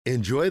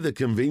Enjoy the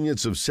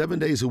convenience of 7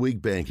 days a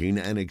week banking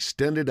and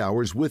extended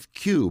hours with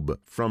Cube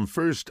from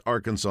First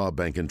Arkansas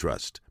Bank and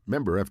Trust.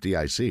 Member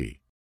FDIC.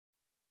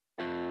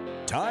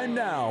 Time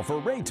now for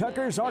Ray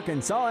Tucker's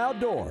Arkansas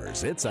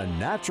Outdoors. It's a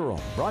natural,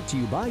 brought to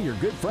you by your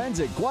good friends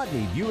at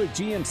Gwatney Buick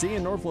GMC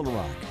in North Little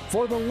Rock.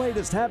 For the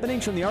latest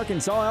happenings from the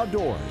Arkansas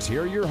Outdoors,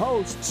 here are your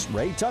hosts,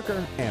 Ray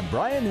Tucker and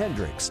Brian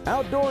Hendricks,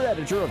 outdoor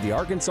editor of the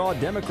Arkansas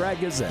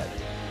Democrat-Gazette.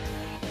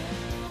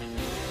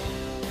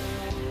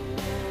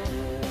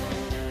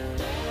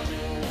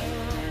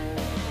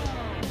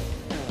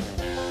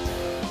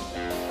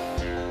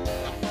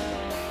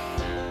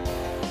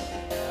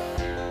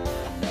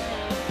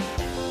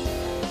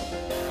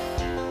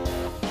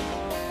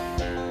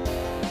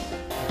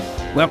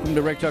 Welcome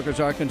to Rick Tucker's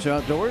Arkansas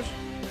Outdoors.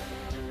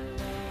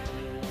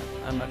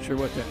 I'm not sure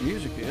what that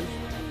music is.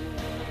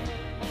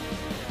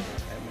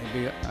 That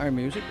may be our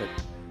music, but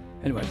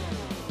anyway,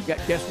 got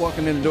guests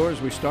walking in the door as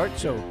we start,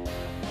 so.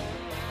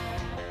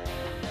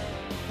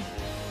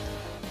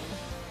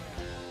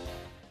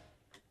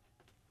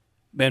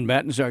 Ben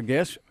Batten's our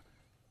guest,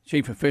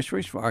 Chief of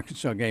Fisheries for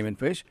Arkansas Game and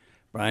Fish.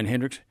 Brian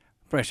Hendricks,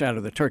 fresh out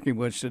of the turkey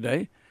woods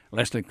today.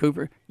 Leslie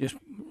Cooper just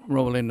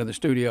rolled into the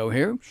studio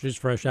here. She's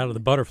fresh out of the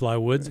butterfly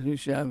woods.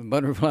 She's out of the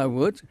butterfly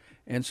woods.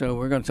 And so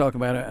we're going to talk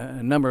about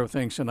a number of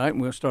things tonight.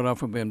 And we'll start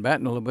off with Ben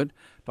Batten a little bit.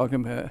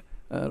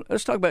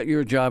 Let's talk about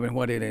your job and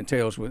what it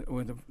entails with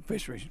the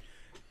fisheries.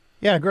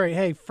 Yeah, great.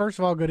 Hey, first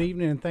of all, good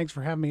evening, and thanks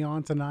for having me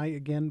on tonight.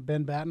 Again,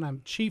 Ben Batten.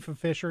 I'm Chief of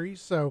Fisheries.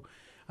 So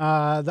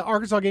the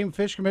Arkansas Game and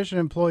Fish Commission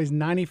employs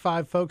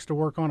 95 folks to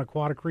work on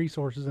aquatic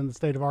resources in the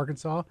state of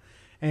Arkansas.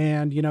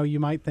 And, you know, you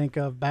might think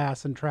of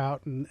bass and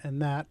trout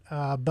and that,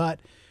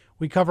 but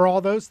we cover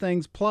all those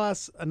things,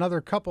 plus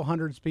another couple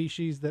hundred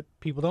species that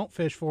people don't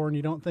fish for and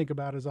you don't think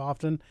about as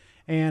often.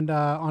 And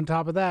on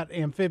top of that,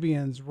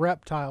 amphibians,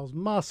 reptiles,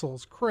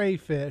 mussels,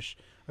 crayfish,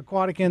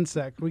 aquatic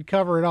insects. We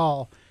cover it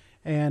all.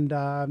 And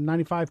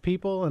 95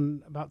 people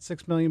and about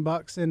 $6 million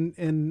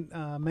in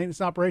maintenance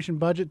and operation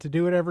budget to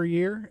do it every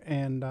year.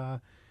 And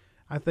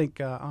I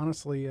think,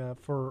 honestly,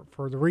 for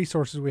the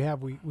resources we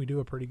have, we do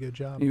a pretty good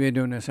job. You've been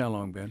doing this how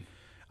long, Ben?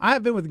 I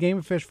have been with Game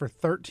and Fish for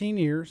 13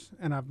 years,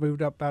 and I've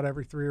moved up about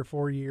every 3 or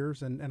 4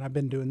 years, and I've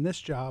been doing this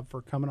job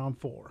for coming on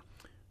 4.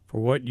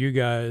 For what you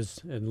guys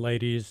and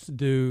ladies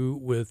do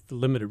with the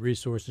limited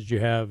resources you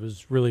have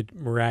is really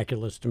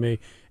miraculous to me,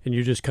 and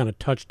you just kind of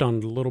touched on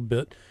it a little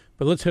bit.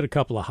 But let's hit a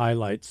couple of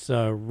highlights.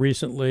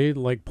 Recently,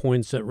 Lake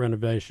Poinsett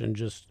renovation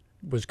just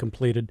was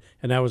completed,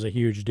 and that was a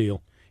huge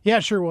deal. Yeah,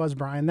 it sure was,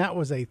 Brian. That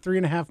was a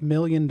 $3.5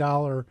 million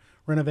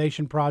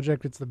renovation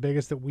project. It's the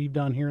biggest that we've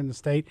done here in the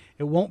state.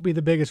 It won't be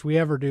the biggest we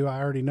ever do. I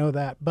already know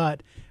that.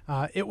 But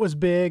it was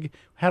big.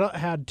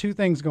 Had two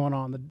things going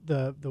on.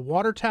 The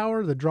water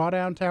tower, the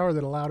drawdown tower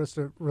that allowed us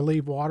to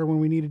relieve water when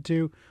we needed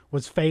to,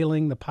 was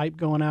failing. The pipe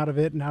going out of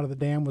it and out of the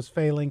dam was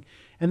failing.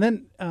 And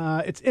then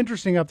it's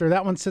interesting up there.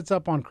 That one sits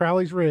up on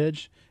Crowley's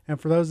Ridge. And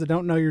for those that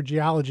don't know your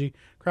geology,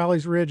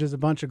 Crowley's Ridge is a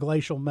bunch of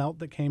glacial melt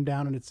that came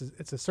down, and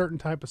it's a certain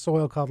type of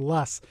soil called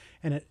loess,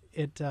 and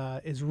it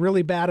is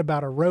really bad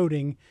about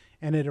eroding,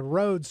 and it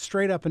erodes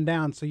straight up and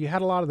down. So you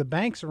had a lot of the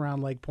banks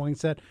around Lake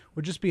Poinsett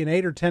would just be an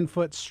 8 or 10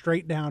 foot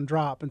straight down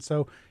drop, and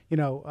so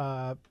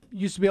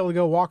used to be able to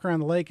go walk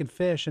around the lake and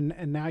fish, and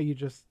now you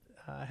just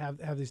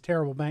have these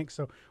terrible banks.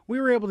 So we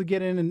were able to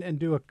get in and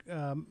do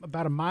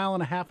about 1.5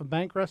 miles of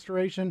bank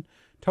restoration,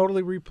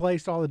 totally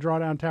replaced all the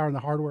drawdown tower and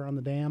the hardware on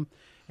the dam.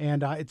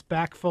 And it's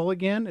back full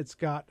again. It's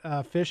got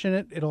fish in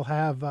it. It'll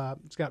have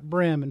it's got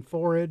brim and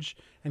forage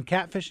and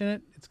catfish in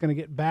it. It's going to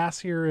get bass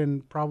here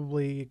in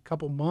probably a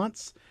couple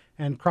months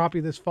and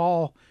crappie this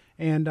fall.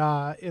 And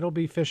it'll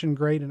be fishing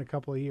great in a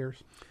couple of years.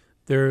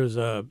 There's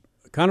a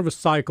kind of a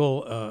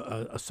cycle,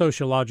 a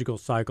sociological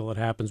cycle that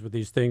happens with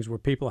these things where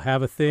people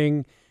have a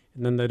thing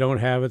and then they don't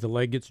have it. The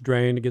lake gets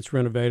drained, it gets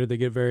renovated. They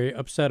get very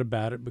upset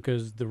about it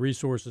because the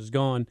resource is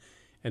gone.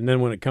 And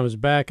then when it comes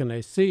back and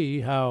they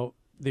see how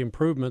the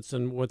improvements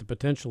and what the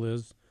potential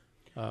is.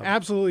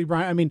 Absolutely,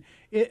 Brian. I mean,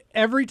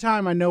 every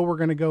time I know we're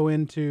going to go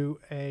into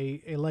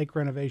a lake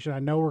renovation, I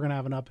know we're going to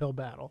have an uphill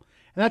battle.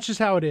 And that's just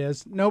how it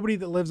is. Nobody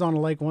that lives on a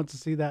lake wants to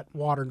see that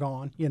water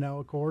gone,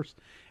 of course.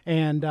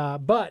 And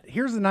but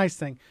here's the nice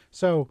thing.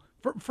 So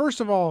first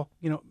of all,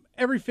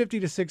 every 50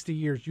 to 60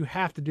 years, you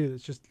have to do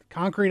this. Just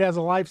concrete has a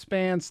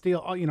lifespan, steel,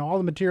 all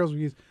the materials we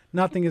use,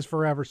 nothing is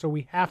forever. So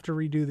we have to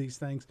redo these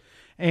things.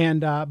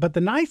 And but the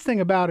nice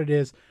thing about it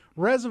is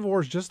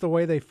reservoirs, just the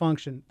way they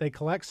function, they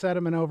collect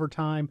sediment over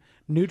time.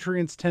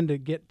 Nutrients tend to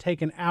get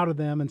taken out of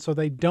them, and so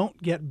they don't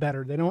get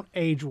better. They don't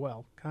age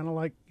well. Kind of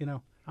like,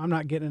 I'm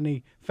not getting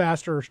any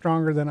faster or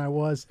stronger than I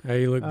was.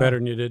 Hey, you look better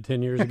than you did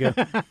 10 years ago.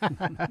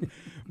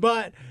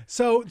 But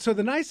so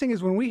the nice thing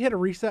is when we hit a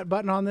reset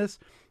button on this,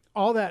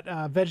 all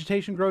that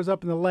vegetation grows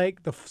up in the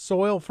lake, the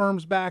soil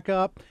firms back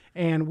up,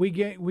 And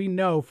we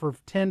know for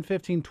 10,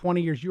 15,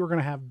 20 years you are going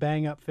to have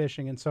bang up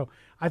fishing. And so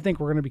I think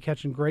we're going to be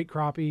catching great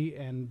crappie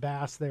and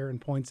bass there in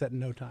Poinsett in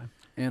no time.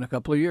 In a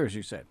couple of years,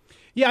 you said.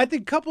 Yeah, I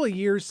think a couple of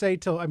years, say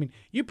till, I mean,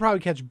 you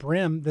probably catch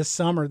brim this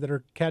summer that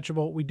are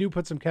catchable. We do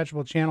put some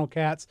catchable channel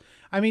cats.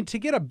 I mean, to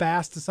get a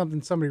bass to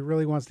something somebody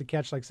really wants to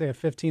catch, like say a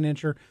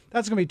 15-incher,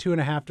 that's going to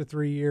be 2.5 to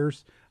 3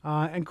 years.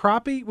 And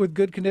crappie with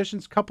good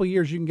conditions, a couple of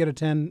years, you can get a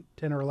 10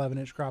 or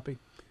 11-inch crappie.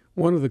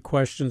 One of the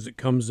questions that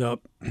comes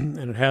up, and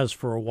it has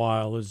for a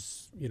while,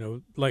 is,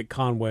 Lake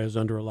Conway is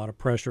under a lot of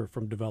pressure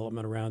from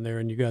development around there,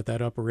 and you got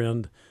that upper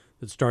end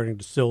that's starting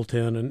to silt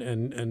in,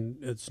 and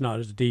it's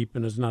not as deep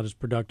and it's not as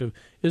productive.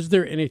 Is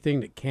there anything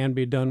that can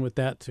be done with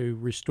that to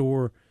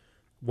restore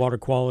water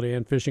quality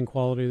and fishing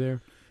quality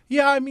there?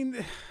 Yeah, I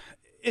mean,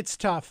 it's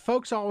tough.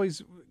 Folks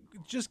always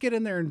just get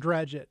in there and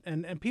dredge it,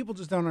 and people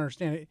just don't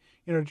understand it.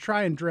 To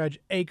try and dredge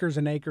acres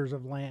and acres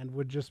of land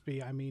would just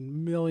be, I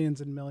mean,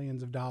 millions and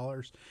millions of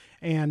dollars.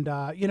 And,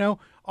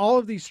 all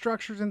of these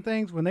structures and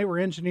things, when they were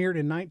engineered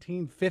in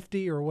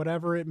 1950 or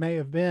whatever it may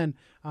have been,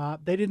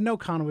 they didn't know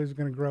Conway was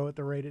going to grow at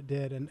the rate it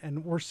did.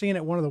 And we're seeing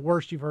it, one of the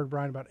worst you've heard,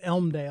 Brian, about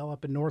Elmdale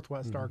up in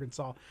northwest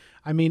Arkansas.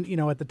 I mean,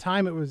 at the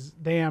time it was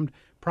dammed,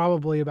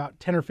 probably about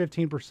 10 or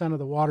 15% of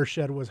the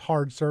watershed was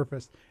hard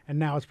surface, and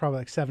now it's probably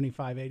like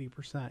 75,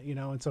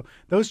 80%, and so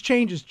those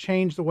changes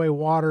change the way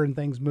water and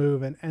things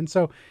move. And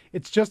so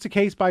it's just a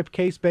case by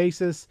case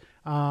basis.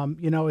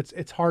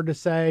 It's hard to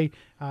say.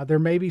 There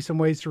may be some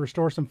ways to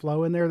restore some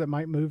flow in there that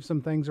might move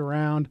some things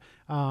around,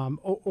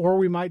 or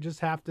we might just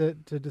have to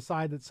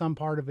decide that some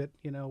part of it,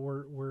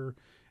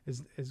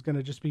 is going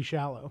to just be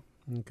shallow.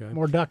 Okay.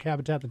 More duck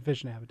habitat than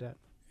fish habitat.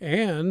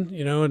 And,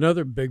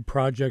 another big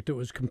project that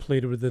was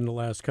completed within the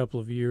last couple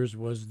of years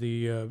was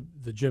the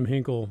Jim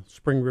Hinkle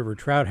Spring River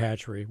Trout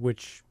Hatchery,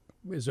 which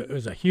is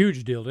a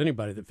huge deal to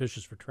anybody that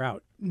fishes for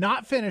trout.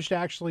 Not finished,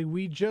 actually.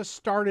 We just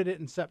started it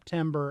in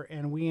September,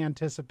 and we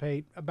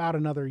anticipate about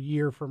another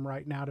year from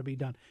right now to be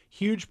done.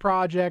 Huge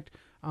project.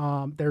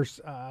 There's,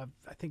 I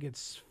think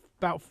it's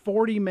about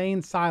 40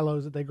 main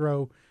silos that they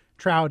grow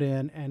trout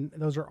in, and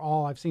those are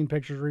all, I've seen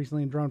pictures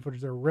recently in drone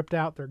footage, they're ripped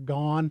out, they're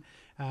gone.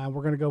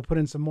 We're going to go put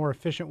in some more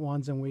efficient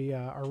ones, and we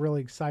are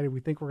really excited. We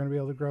think we're going to be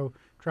able to grow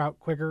trout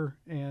quicker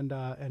and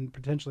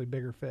potentially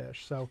bigger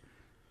fish. So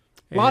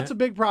lots of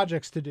big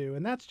projects to do,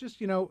 and that's just,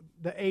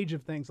 the age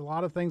of things. A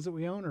lot of things that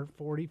we own are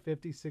 40,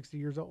 50, 60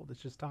 years old.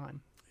 It's just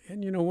time.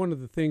 And, one of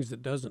the things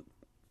that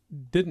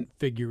didn't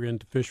figure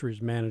into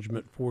fisheries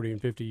management 40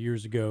 and 50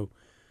 years ago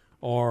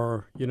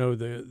are,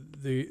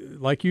 the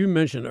like you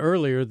mentioned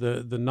earlier,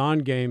 the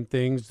non-game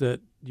things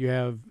that you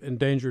have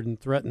endangered and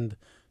threatened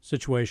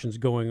situations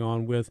going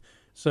on with.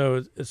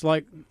 So it's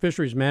like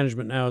fisheries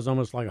management now is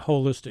almost like a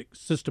holistic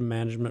system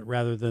management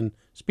rather than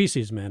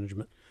species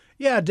management.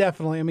 Yeah,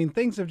 definitely. I mean,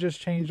 things have just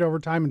changed over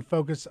time and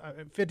focus.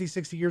 50,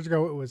 60 years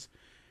ago, it was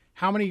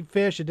how many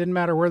fish, it didn't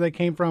matter where they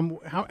came from,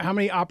 how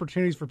many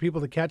opportunities for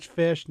people to catch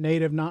fish,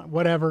 native, not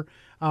whatever,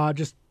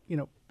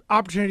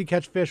 opportunity to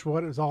catch fish,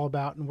 what it was all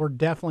about. And we're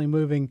definitely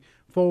moving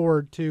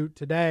forward to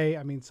today.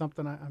 I mean,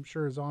 something I'm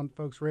sure is on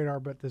folks' radar,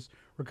 but this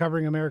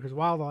Recovering America's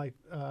Wildlife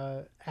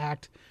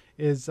Act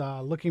is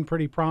looking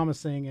pretty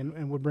promising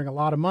and would bring a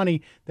lot of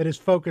money that is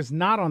focused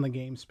not on the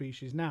game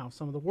species. Now,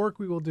 some of the work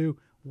we will do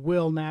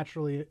will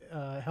naturally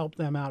help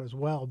them out as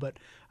well, but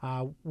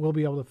we'll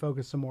be able to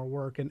focus some more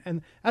work.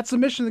 And that's the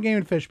mission of the Game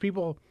and Fish.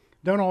 People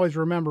don't always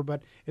remember,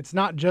 but it's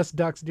not just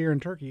ducks, deer,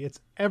 and turkey. It's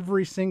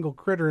every single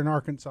critter in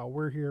Arkansas.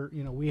 We're here,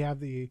 we have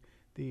the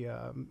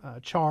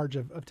charge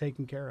of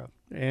taking care of.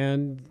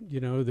 And,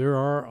 there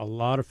are a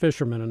lot of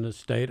fishermen in this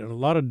state and a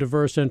lot of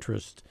diverse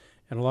interests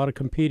and a lot of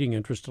competing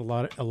interests a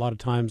lot of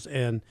times.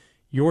 And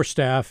your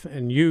staff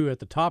and you at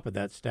the top of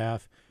that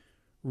staff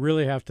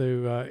really have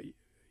to,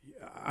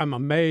 I'm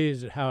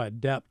amazed at how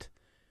adept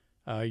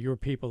your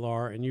people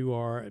are and you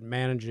are at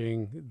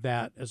managing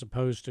that as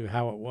opposed to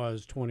how it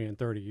was 20 and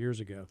 30 years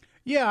ago.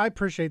 Yeah, I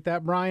appreciate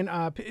that, Brian.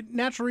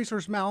 Natural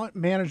resource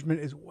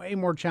management is way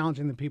more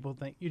challenging than people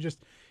think. You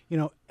just,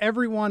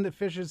 everyone that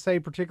fishes, say,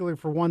 particularly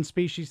for one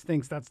species,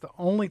 thinks that's the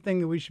only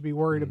thing that we should be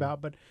worried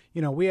about. But,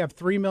 we have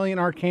 3 million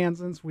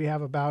Arkansans. We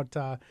have about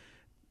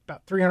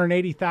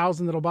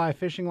 380,000 that'll buy a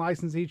fishing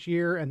license each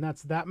year, and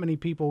that's that many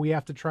people. We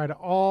have to try to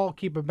all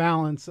keep a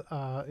balance,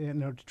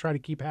 to try to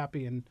keep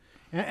happy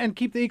and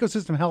keep the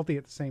ecosystem healthy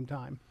at the same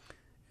time.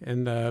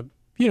 And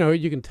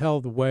you can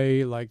tell the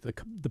way like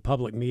the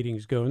public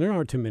meetings go, and there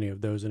aren't too many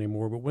of those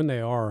anymore. But when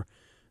they are,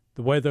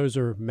 the way those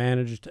are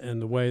managed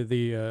and the way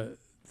the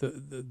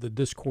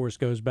discourse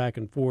goes back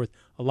and forth,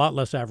 a lot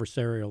less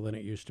adversarial than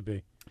it used to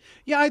be.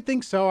 Yeah, I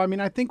think so. I mean,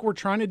 I think we're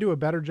trying to do a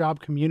better job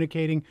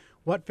communicating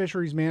what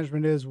fisheries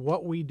management is,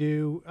 what we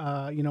do,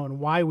 and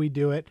why we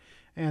do it.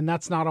 And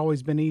that's not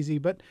always been easy,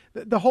 but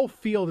the whole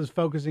field is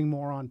focusing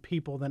more on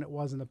people than it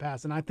was in the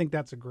past. And I think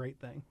that's a great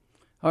thing.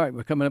 All right,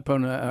 we're coming up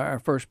on our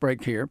first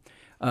break here.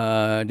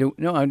 I do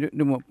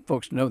want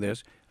folks to know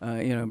this.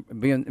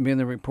 Being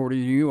the reporter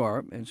you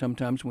are, and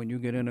sometimes when you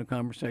get in a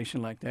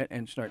conversation like that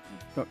and start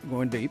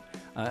going deep,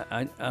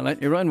 I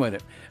let you run with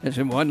it. It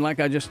wasn't like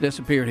I just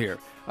disappeared here.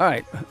 All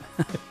right,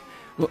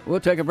 we'll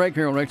take a break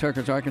here on Ray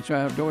Tucker's Arkansas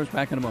Outdoors.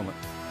 Back in a moment.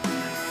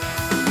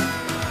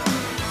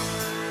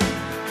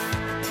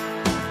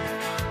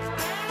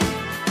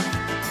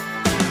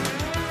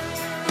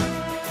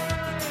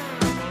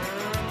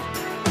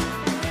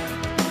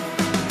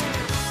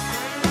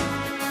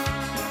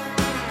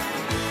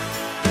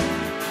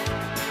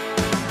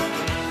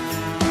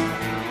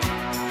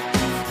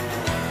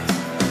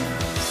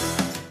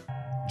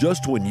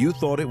 Just when you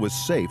thought it was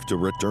safe to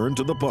return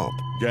to the pump,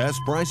 gas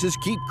prices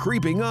keep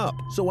creeping up.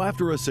 So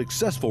after a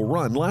successful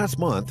run last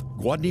month,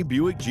 Gwatney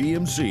Buick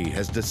GMC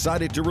has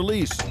decided to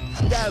release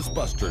Gas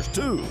Busters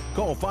 2.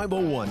 Call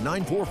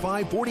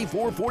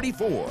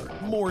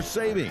 501-945-4444. More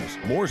savings,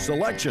 more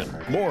selection,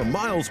 more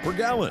miles per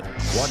gallon.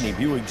 Gwatney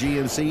Buick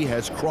GMC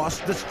has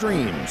crossed the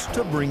streams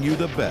to bring you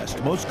the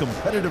best, most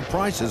competitive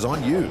prices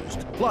on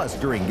used. Plus,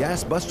 during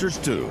Gas Busters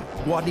 2,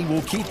 Gwatney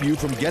will keep you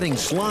from getting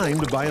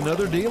slimed by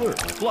another dealer.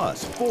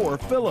 Plus, 4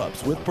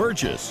 fill-ups with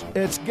purchase.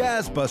 It's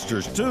Gas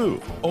Busters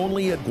 2,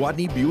 only at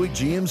Gwatney Buick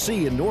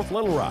GMC in North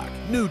Little Rock.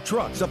 New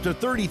trucks up to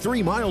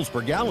 33 miles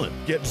per gallon.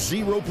 Get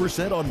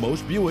 0% on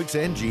most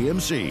Buicks and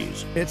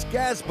GMCs. It's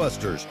Gas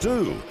Busters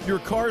 2. Your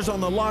car's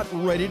on the lot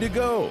ready to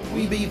go.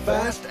 We be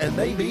fast and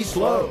they be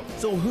slow.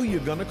 So who you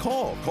gonna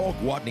call? Call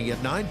Gwatney at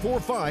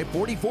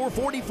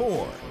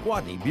 945-4444.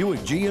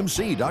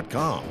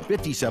 GwatneyBuickGMC.com.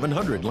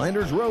 5700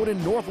 Landers Road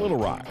in North Little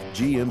Rock.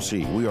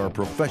 GMC, we are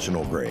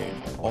professional grade.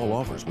 All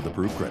offers with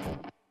approved credit.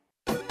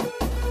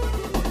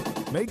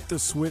 Make the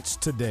switch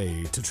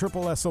today to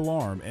Triple S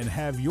Alarm and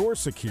have your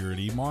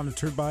security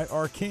monitored by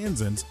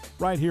Arkansans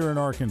right here in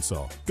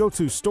Arkansas. Go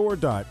to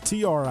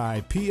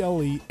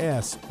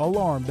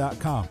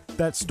store.triplesalarm.com.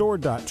 That's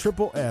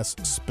store.triples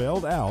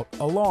spelled out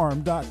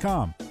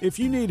alarm.com. If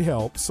you need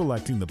help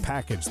selecting the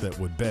package that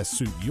would best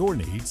suit your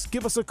needs,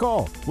 give us a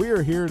call. We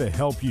are here to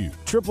help you.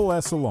 Triple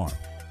S Alarm,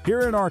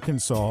 here in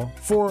Arkansas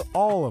for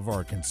all of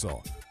Arkansas.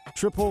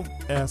 Triple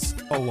S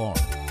Alarm.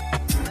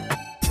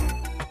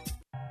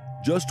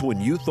 Just when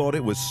you thought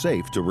it was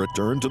safe to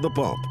return to the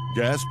pump,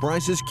 gas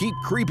prices keep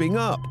creeping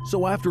up.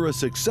 So after a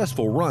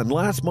successful run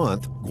last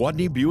month,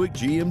 Gwatney Buick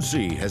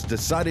GMC has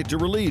decided to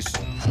release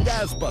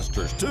Gas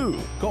Busters 2.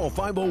 Call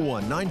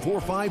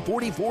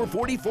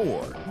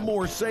 501-945-4444.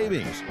 More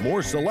savings,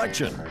 more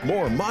selection,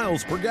 more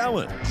miles per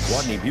gallon.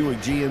 Gwatney Buick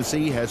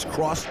GMC has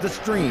crossed the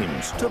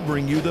streams to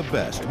bring you the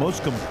best,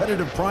 most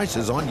competitive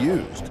prices on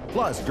used.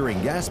 Plus, during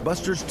Gas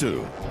Busters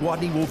 2,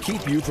 Gwatney will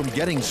keep you from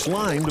getting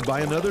slimed by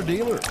another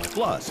dealer.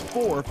 Plus,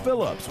 4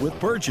 fill-ups with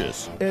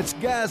purchase. It's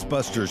Gas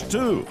Busters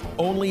 2,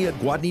 only at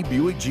Gwatney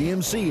Buick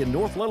GMC in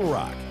North Little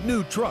Rock.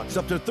 New trucks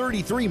up to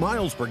 33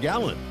 miles per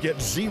gallon. Get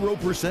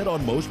 0%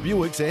 on most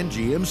Buicks and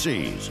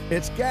GMCs.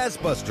 It's Gas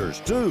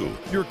Busters 2.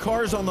 Your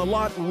car's on the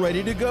lot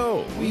ready to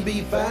go. We be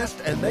fast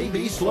and they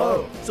be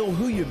slow. So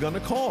who you gonna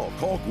call?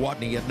 Call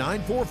Gwatney at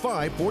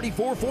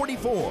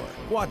 945-4444.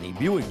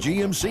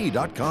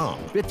 GwatneyBuickGMC.com.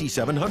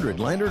 5700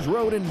 Landers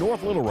Road in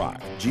North Little Rock.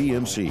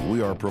 GMC,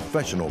 we are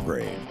professional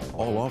grade.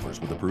 All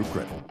offers with approved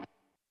credit.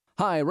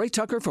 Hi, Ray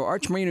Tucker for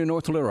Arch Marine in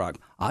North Little Rock.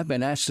 I've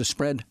been asked to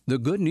spread the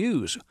good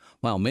news.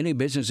 While many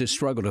businesses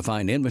struggle to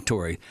find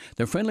inventory,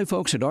 the friendly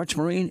folks at Arch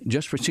Marine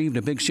just received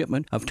a big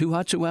shipment of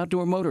Tohatsu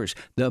outdoor motors,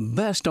 the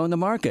best on the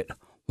market.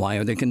 Why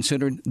are they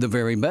considered the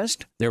very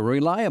best? They're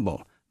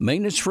reliable,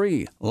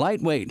 maintenance-free,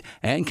 lightweight,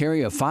 and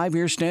carry a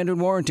 5-year standard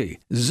warranty.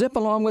 Zip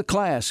along with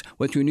class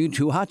with your new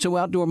Tohatsu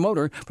outdoor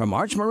motor from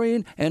Arch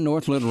Marine and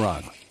North Little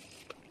Rock.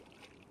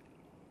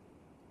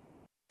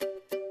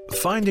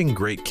 Finding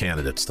great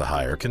candidates to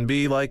hire can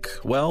be like,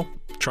 well,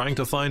 trying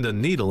to find a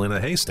needle in a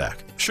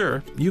haystack.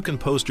 Sure, you can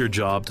post your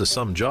job to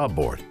some job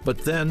board, but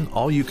then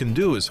all you can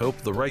do is hope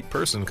the right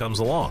person comes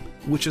along,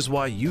 which is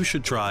why you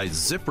should try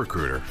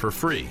ZipRecruiter for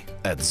free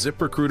at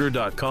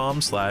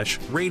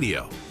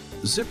ZipRecruiter.com/radio.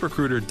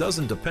 ZipRecruiter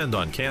doesn't depend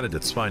on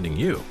candidates finding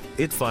you.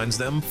 It finds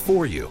them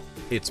for you.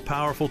 Its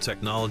powerful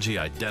technology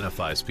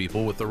identifies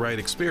people with the right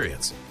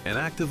experience and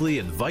actively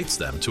invites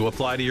them to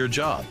apply to your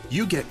job.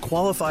 You get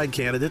qualified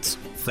candidates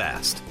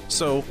fast.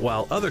 So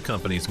while other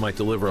companies might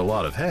deliver a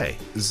lot of hay,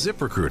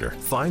 ZipRecruiter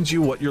finds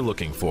you what you're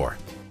looking for.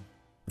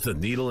 The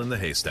needle in the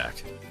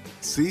haystack.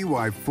 See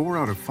why 4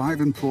 out of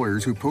 5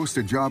 employers who post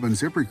a job on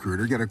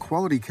ZipRecruiter get a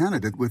quality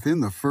candidate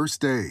within the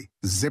first day.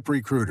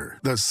 ZipRecruiter,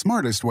 the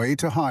smartest way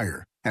to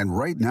hire. And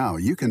right now,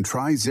 you can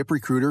try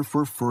ZipRecruiter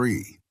for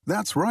free.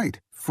 That's right,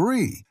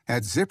 free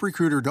at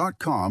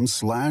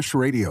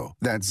ZipRecruiter.com/radio.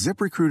 That's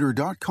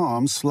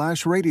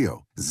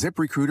ZipRecruiter.com/radio.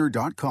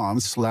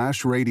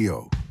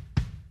 ZipRecruiter.com/radio.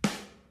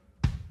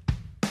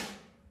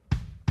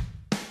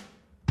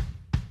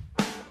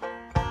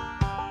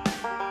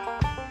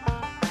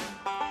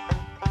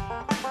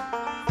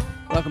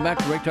 Welcome back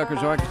to Ray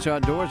Tucker's Arkansas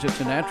Outdoors.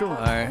 It's a natural.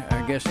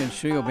 Our guest in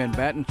studio, Ben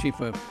Batten, Chief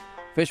of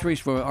Fisheries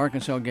for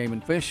Arkansas Game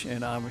and Fish.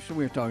 And obviously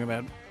we were talking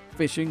about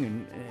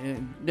fishing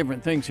and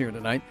different things here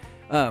tonight.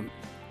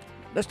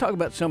 Let's talk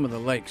about some of the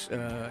lakes.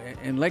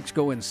 And lakes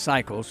go in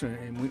cycles,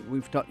 and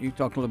you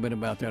talked a little bit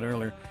about that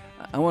earlier.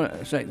 I want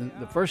to say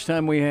the first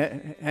time we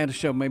had a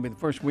show, maybe the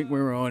first week we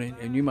were on,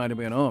 and you might have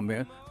been on,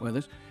 Ben, with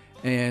us,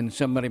 and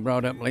somebody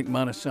brought up Lake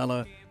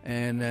Monticello,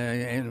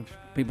 and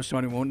people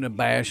started wanting to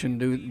bash and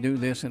do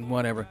this and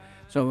whatever.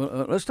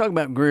 So let's talk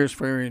about Greer's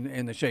Ferry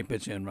and the shape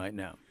it's in right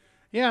now.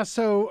 Yeah,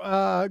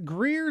 so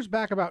Greer's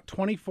back about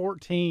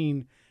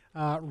 2014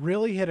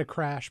 really hit a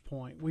crash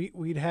point.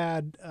 We'd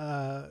had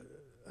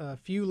a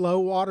few low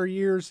water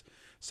years.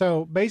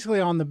 So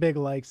basically on the big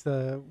lakes,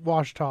 the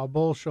Ouachita,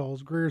 Bull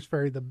Shoals, Greer's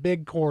Ferry, the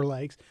big core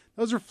lakes,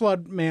 those are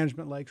flood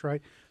management lakes,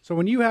 right? So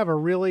when you have a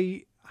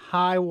really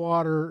high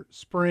water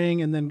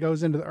spring and then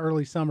goes into the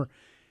early summer,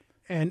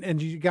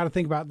 and you got to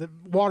think about the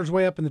water's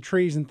way up in the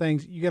trees and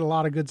things, you get a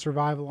lot of good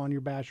survival on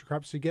your bass or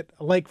carp. So you get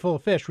a lake full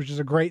of fish, which is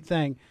a great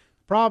thing.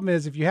 The problem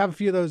is if you have a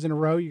few of those in a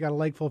row, you got a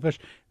lake full of fish.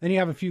 Then you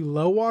have a few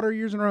low water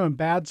years in a row and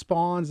bad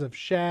spawns of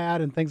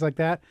shad and things like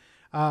that.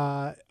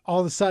 All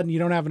of a sudden you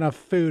don't have enough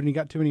food and you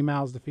got too many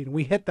mouths to feed. And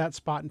we hit that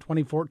spot in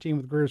 2014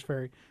 with Greer's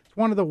Ferry. It's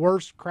one of the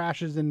worst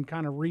crashes in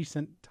kind of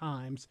recent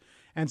times.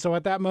 And so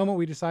at that moment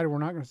we decided we're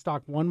not going to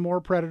stock one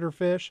more predator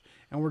fish,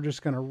 and we're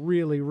just going to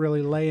really,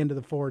 really lay into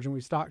the forage. And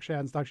we stock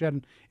shad.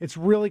 And it's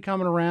really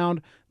coming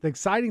around. The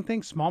exciting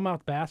thing,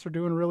 smallmouth bass are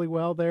doing really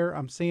well there.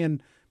 I'm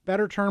seeing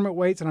better tournament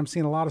weights, and I'm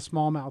seeing a lot of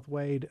smallmouth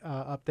weighed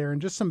up there,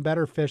 and just some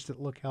better fish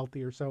that look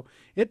healthier. So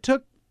it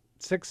took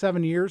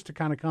 6-7 years to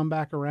kind of come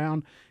back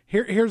around.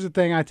 Here's the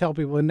thing I tell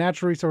people: in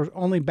natural resource,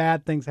 only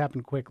bad things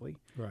happen quickly.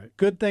 Right.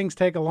 Good things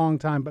take a long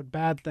time, but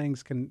bad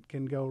things can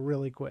go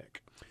really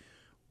quick.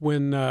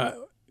 When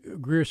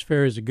Greer's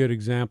Ferry is a good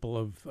example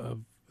of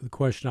the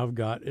question I've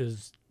got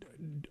is,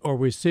 are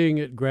we seeing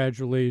it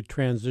gradually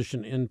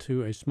transition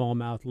into a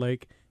smallmouth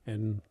lake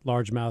and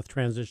largemouth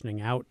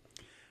transitioning out?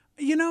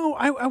 You know,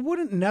 I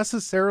wouldn't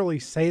necessarily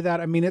say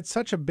that. I mean, it's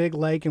such a big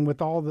lake, and with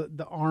all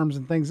the arms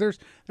and things,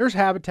 there's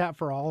habitat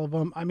for all of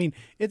them. I mean,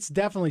 it's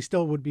definitely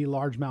still would be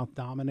largemouth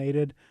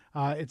dominated.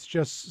 It's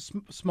just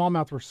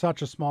smallmouth were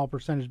such a small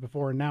percentage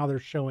before, and now they're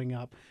showing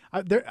up.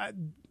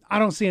 I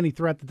don't see any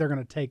threat that they're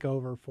going to take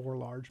over for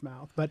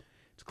largemouth, but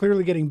it's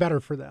clearly getting better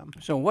for them.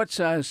 So what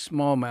size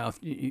smallmouth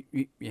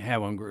you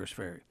have on Greer's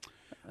Ferry?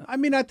 I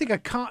mean, I think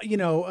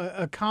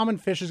a common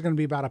fish is going to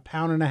be about 1.5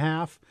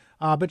 pounds,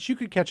 but you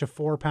could catch a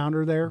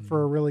 4-pounder there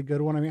for a really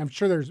good one. I mean, I'm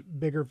sure there's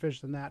bigger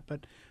fish than that,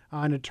 but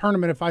in a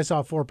tournament, if I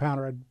saw a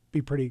 4-pounder, I'd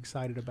be pretty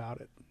excited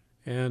about it.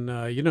 And,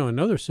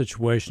 another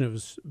situation that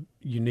was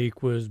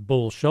unique was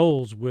Bull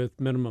Shoals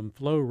with minimum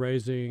flow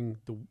raising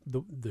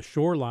the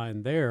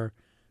shoreline there.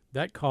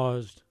 That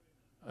caused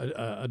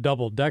a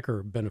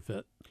double-decker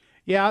benefit.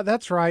 Yeah,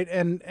 that's right.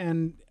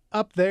 And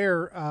up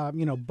there,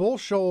 Bull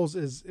Shoals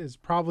is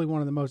probably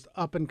one of the most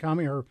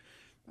up-and-coming, or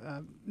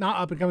not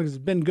up-and-coming because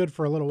it's been good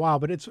for a little while,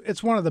 but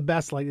it's one of the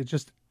best. Like, it's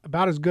just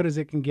about as good as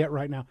it can get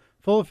right now.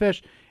 Full of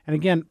fish. And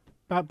again,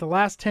 about the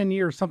last 10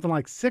 years, something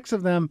like 6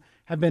 of them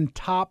have been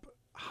top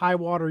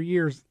high-water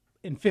years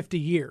in 50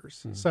 years.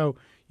 Mm-hmm. So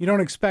you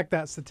don't expect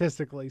that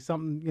statistically.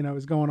 Something,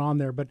 is going on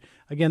there. But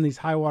again, these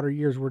high-water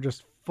years were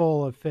just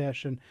full of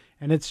fish, and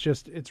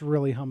it's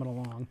really humming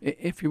along.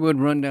 If you would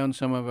run down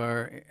some of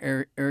our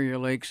area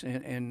lakes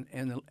and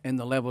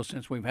the levels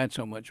since we've had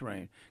so much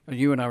rain. Because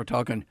you and I were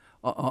talking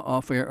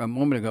off air a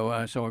moment ago.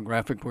 I saw a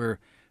graphic where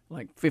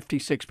like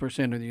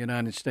 56% of the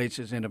United States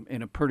is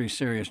in a pretty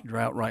serious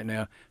drought right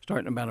now,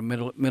 starting about the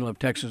middle of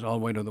Texas all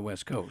the way to the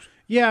West Coast.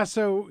 Yeah,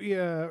 so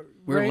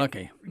we're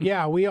lucky.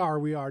 Yeah, we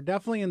are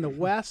definitely in the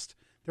West.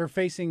 They're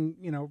facing,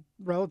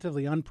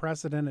 relatively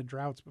unprecedented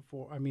droughts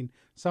before. I mean,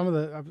 some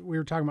of we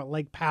were talking about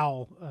Lake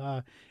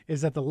Powell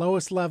is at the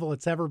lowest level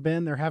it's ever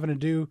been. They're having to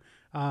do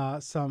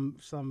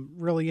some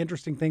really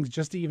interesting things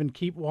just to even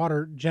keep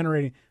water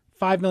generating.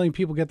 5 million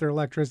people get their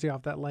electricity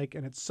off that lake,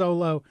 and it's so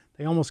low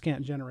they almost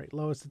can't generate.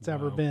 Lowest it's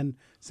ever been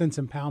since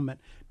impoundment.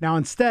 Now,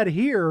 instead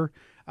here,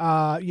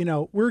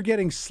 we're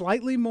getting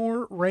slightly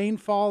more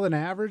rainfall than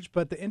average,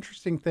 but the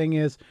interesting thing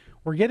is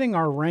we're getting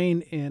our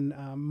rain in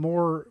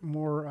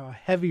more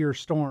heavier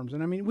storms.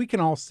 And I mean, we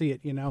can all see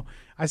it,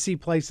 I see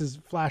places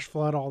flash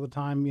flood all the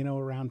time,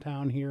 around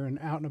town here and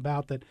out and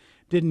about that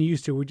didn't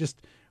used to. We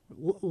just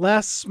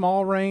less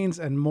small rains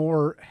and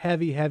more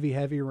heavy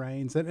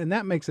rains. And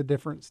that makes a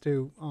difference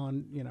too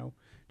on,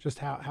 just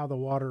how the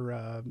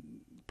water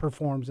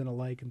performs in a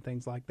lake and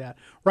things like that.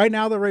 Right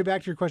now, though, Ray,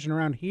 back to your question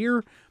around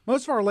here,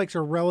 most of our lakes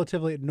are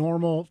relatively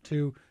normal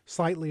to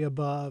slightly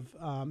above.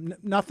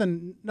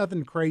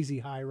 Nothing crazy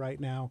high right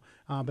now,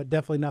 but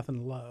definitely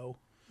nothing low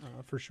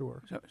for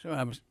sure. So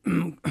I was,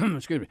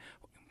 excuse me,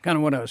 kind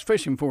of what I was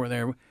fishing for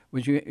there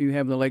was you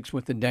have the lakes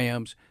with the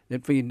dams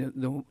that feed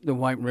the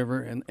White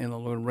River and the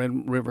Little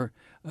Red River.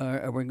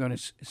 Are we going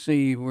to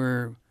see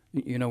where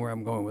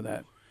I'm going with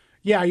that?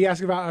 Yeah, you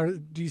asked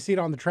about, do you see it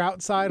on the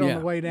trout side on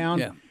the way down?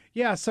 Yeah.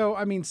 Yeah, so,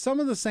 I mean,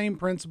 some of the same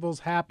principles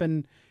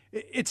happen.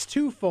 It's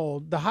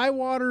twofold. The high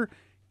water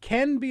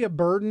can be a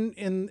burden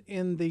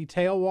in the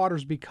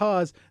tailwaters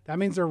because that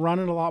means they're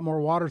running a lot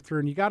more water through.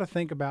 And you got to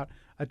think about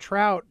a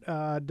trout,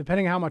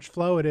 depending on how much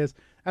flow it is,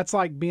 that's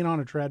like being on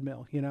a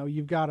treadmill.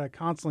 You've got to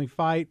constantly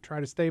fight, try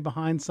to stay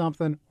behind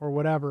something or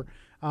whatever.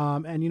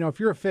 And if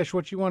you're a fish,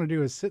 what you want to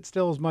do is sit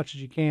still as much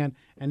as you can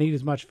and eat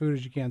as much food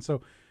as you can.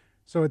 So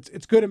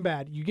it's good and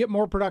bad. You get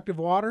more productive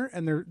water,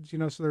 and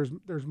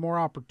there's more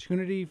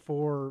opportunity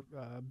for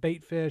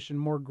bait fish and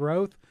more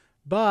growth.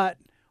 But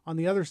on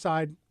the other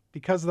side,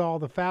 because of all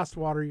the fast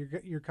water,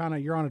 you're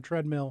on a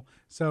treadmill.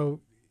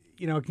 So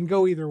it can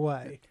go either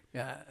way.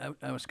 Yeah,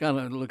 I was kind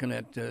of looking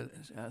at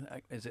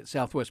is it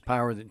Southwest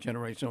Power that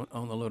generates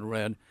on the Little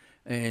Red,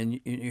 and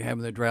you have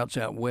the droughts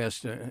out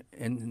west,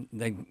 and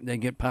they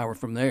get power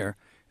from there.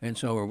 And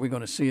so, are we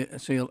going to see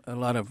a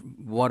lot of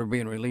water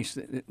being released?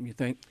 You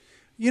think?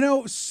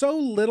 So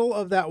little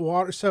of that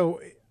water.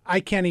 So I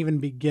can't even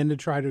begin to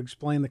try to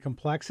explain the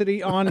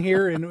complexity on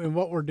here and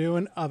what we're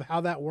doing of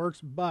how that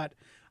works. But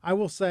I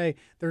will say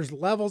there's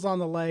levels on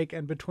the lake,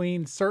 and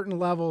between certain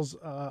levels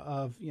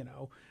of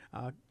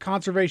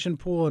conservation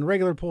pool and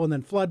regular pool and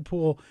then flood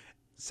pool,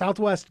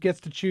 Southwest gets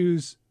to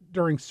choose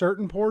during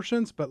certain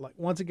portions. But like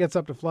once it gets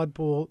up to flood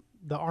pool,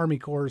 the Army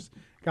Corps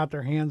got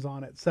their hands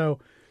on it. So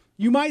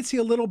you might see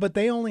a little, but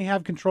they only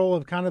have control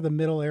of kind of the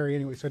middle area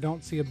anyway, so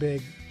don't see a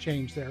big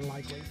change there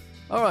likely.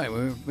 All right,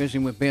 we're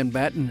visiting with Ben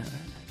Batten,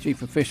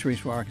 Chief of Fisheries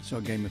for Arkansas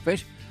Game and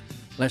Fish.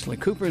 Leslie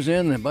Cooper's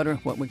in,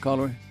 what we call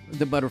her,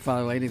 the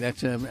butterfly lady.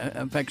 That's an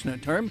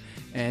affectionate term,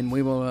 and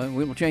we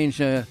will change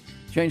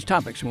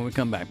topics when we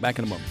come back. Back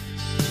in a moment.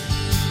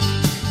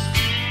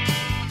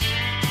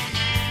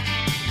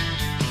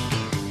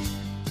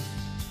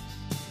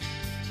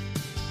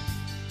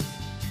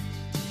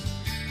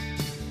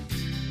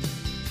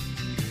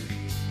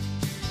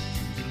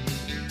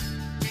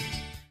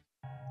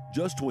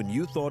 Just when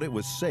you thought it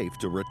was safe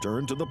to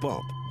return to the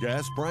pump,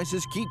 gas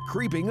prices keep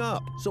creeping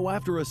up. So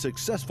after a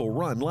successful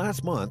run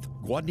last month,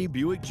 Gwatney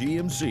Buick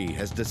GMC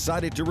has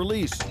decided to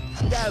release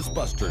Gas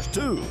Busters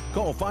 2.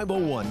 Call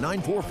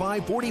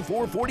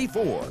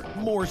 501-945-4444.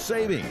 More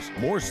savings,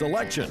 more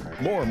selection,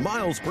 more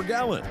miles per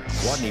gallon.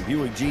 Gwatney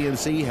Buick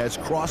GMC has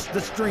crossed the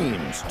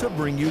streams to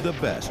bring you the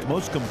best,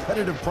 most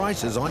competitive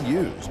prices on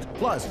used.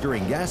 Plus,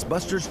 during Gas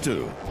Busters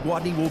 2,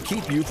 Gwatney will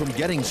keep you from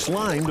getting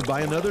slimed by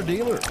another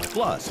dealer.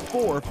 Plus,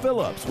 4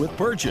 fill-ups with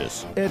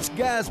purchase. It's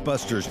Gas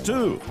Busters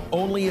 2,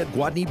 only at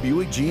Gwatney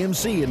Buick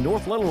GMC in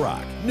North Little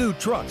Rock. New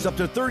trucks up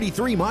to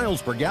 33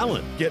 miles per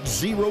gallon. Get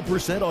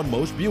 0% on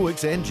most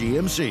Buicks and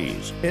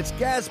GMCs. It's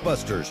Gas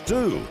Busters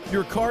 2.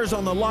 Your car's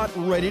on the lot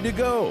ready to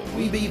go.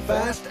 We be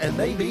fast and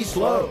they be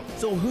slow.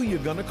 So who you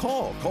gonna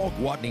call? Call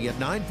Gwatney at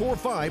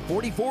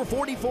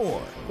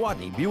 945-4444.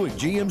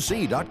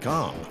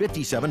 GwatneyBuickGMC.com.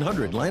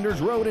 5700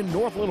 Landers Road in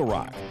North Little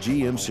Rock.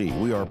 GMC,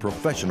 we are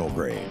professional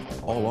grade.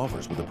 All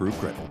offers with approved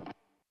credit.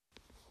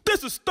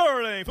 This is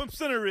Sterling from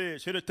Center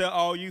Ridge, here to tell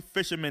all you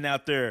fishermen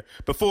out there,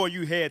 before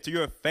you head to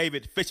your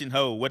favorite fishing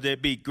hole, whether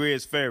it be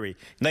Greers Ferry,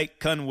 Lake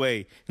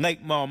Conway,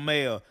 Lake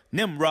Maumelle,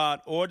 Nimrod,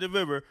 or the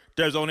river,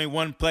 there's only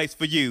one place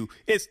for you.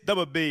 It's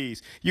Double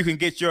B's. You can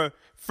get your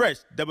fresh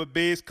Double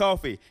B's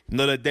coffee,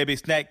 Little Debbie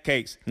snack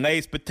cakes,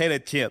 Lay's potato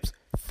chips,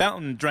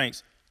 fountain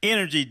drinks,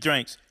 energy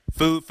drinks,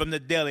 food from the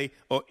deli,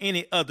 or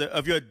any other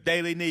of your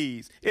daily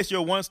needs. It's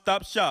your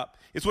one-stop shop.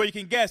 It's where you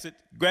can gas it,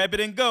 grab it,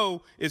 and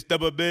go. It's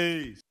Double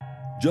B's.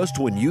 Just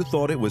when you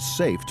thought it was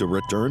safe to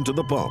return to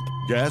the pump,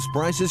 gas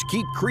prices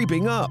keep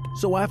creeping up.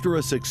 So after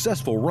a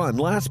successful run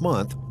last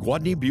month,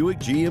 Gwatney Buick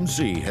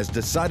GMC has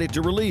decided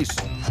to release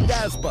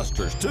Gas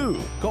Busters 2.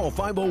 Call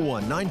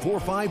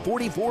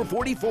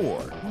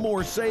 501-945-4444.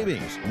 More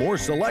savings, more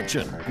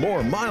selection,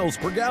 more miles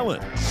per gallon.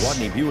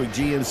 Gwatney Buick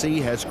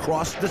GMC has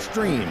crossed the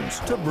streams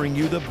to bring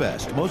you the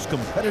best, most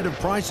competitive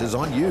prices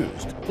on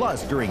used.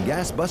 Plus, during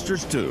Gas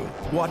Busters 2,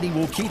 Gwatney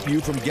will keep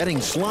you from getting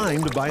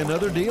slimed by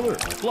another dealer.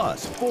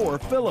 Plus, 4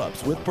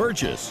 fill-ups with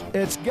purchase.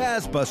 It's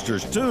Gas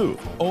Busters 2,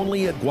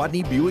 only at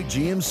Gwatney Buick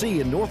GMC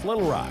in North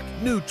Little Rock.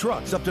 New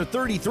trucks up to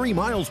 33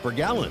 miles per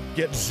gallon.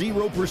 Get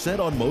 0%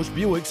 on most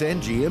Buicks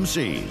and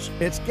GMCs.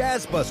 It's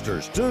Gas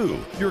Busters 2.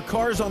 Your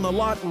car's on the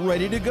lot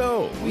ready to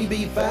go. We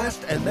be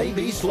fast and they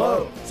be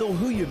slow. So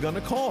who you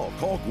gonna call?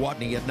 Call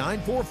Gwatney at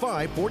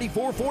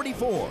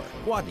 945-4444.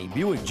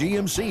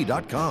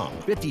 GwatneyBuickGMC.com.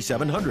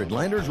 5700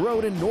 Landers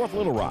Road in North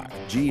Little Rock.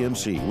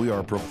 GMC, we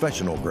are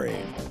professional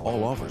grade.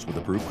 All offers with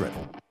approved credit.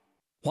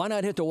 Why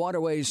not hit the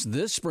waterways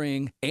this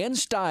spring in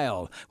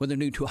style with a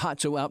new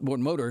Tohatsu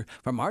outboard motor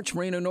from Arch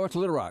Marine in North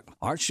Little Rock?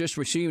 Arch just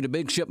received a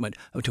big shipment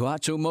of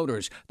Tohatsu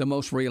motors, the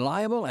most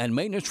reliable and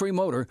maintenance-free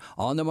motor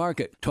on the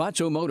market.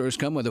 Tohatsu motors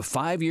come with a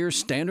 5-year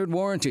standard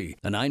warranty.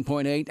 The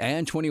 9.8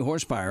 and 20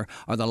 horsepower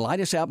are the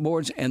lightest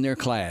outboards in their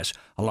class.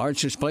 A large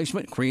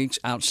displacement creates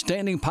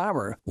outstanding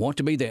power. Want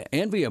to be the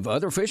envy of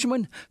other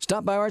fishermen?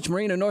 Stop by Arch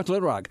Marine in North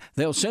Little Rock.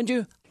 They'll send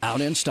you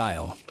out in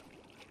style.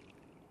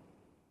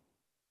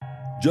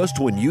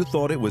 Just when you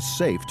thought it was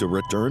safe to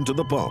return to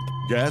the pump,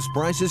 Gas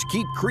prices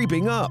keep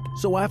creeping up,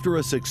 so after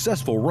a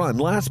successful run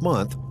last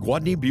month,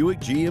 Gwatney Buick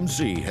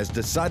GMC has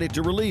decided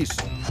to release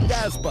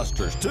Gas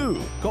Busters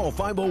 2. Call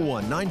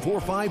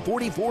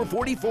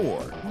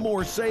 501-945-4444.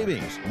 More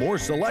savings, more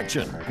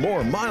selection,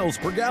 more miles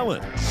per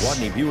gallon.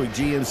 Gwatney Buick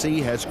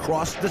GMC has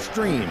crossed the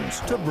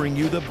streams to bring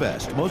you the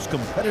best, most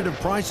competitive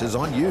prices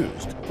on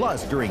used.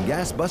 Plus, during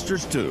Gas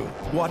Busters 2,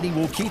 Gwatney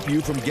will keep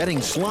you from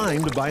getting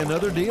slimed by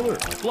another dealer.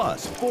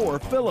 Plus, 4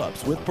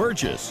 fill-ups with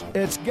purchase.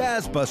 It's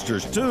Gas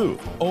Busters 2,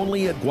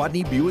 only at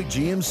Gwatney Buick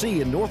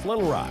GMC in North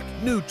Little Rock.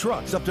 New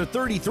trucks up to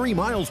 33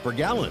 miles per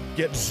gallon.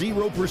 Get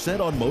 0%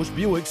 on most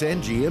Buicks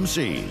and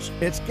GMCs.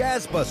 It's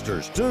Gas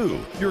Busters 2.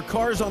 Your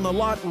car's on the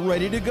lot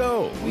ready to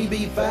go. We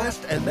be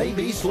fast and they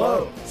be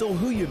slow. So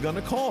who you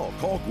gonna call?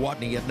 Call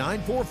Gwatney at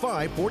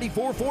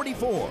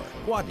 945-4444.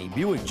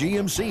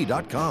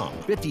 GwatneyBuickGMC.com.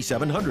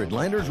 5700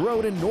 Landers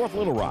Road in North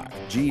Little Rock.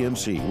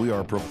 GMC, we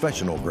are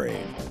professional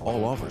grade.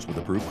 All offers with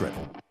approved credit.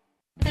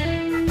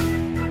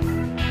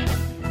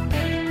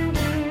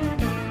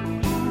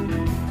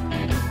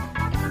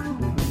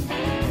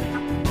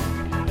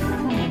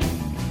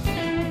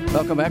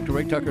 Welcome back to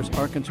Ray Tucker's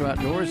Arkansas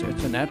Outdoors.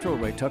 It's a natural.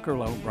 Ray Tucker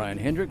along with Brian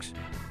Hendricks.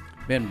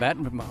 Ben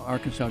Batten from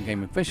Arkansas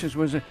Game and Fishes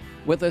was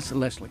with us.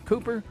 Leslie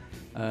Cooper.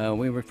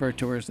 We refer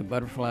to her as the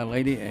Butterfly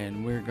Lady,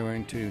 and we're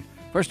going to,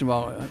 first of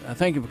all,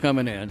 thank you for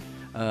coming in.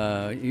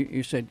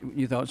 You said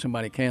you thought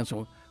somebody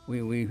canceled.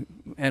 We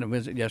had a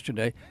visit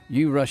yesterday.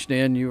 You rushed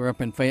in. You were up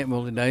in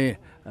Fayetteville today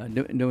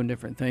doing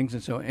different things.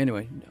 And so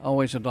anyway,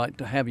 always would like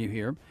to have you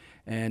here.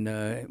 And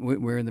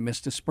we're in the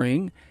midst of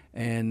spring,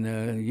 and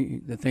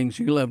the things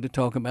you love to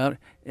talk about.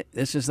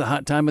 This is the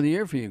hot time of the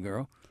year for you,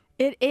 girl.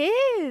 It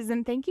is,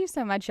 and thank you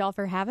so much, y'all,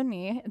 for having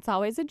me. It's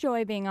always a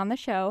joy being on the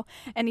show,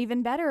 and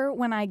even better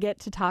when I get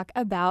to talk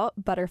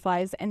about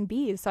butterflies and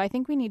bees. So I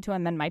think we need to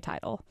amend my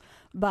title.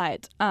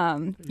 But,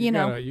 you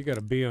know. You got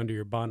a bee under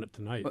your bonnet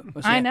tonight.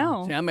 Well, see, I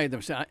know. See, I made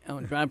them say,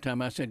 on drive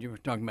time, I said you were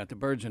talking about the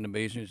birds and the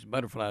bees, and it's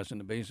butterflies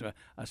and the bees, so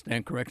I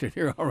stand corrected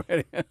here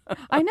already.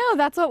 I know.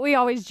 That's what we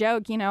always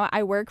joke. You know,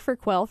 I work for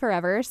Quill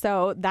Forever,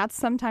 so that's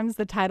sometimes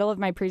the title of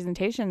my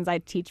presentations. I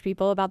teach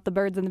people about the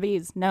birds and the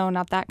bees. No,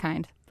 not that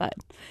kind. But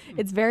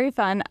it's very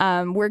fun.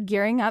 We're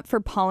gearing up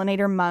for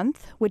Pollinator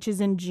Month, which is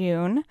in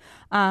June.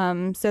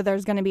 So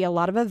there's going to be a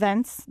lot of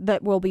events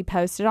that will be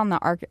posted on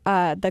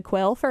the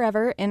Quill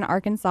Forever in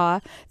Arkansas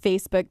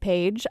Facebook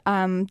page.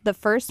 The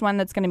first one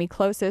that's going to be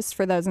closest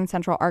for those in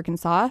Central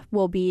Arkansas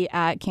will be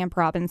at Camp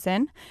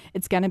Robinson.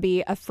 It's going to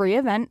be a free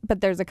event, but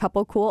there's a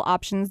couple cool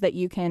options that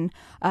you can,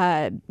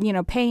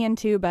 pay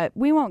into, but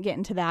we won't get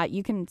into that.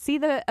 You can see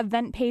the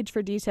event page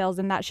for details,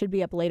 and that should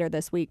be up later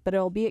this week, but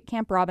it'll be at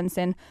Camp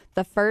Robinson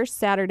the first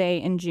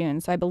Saturday in June.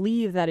 So I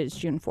believe that is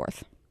June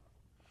 4th.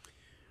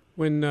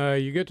 When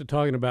you get to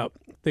talking about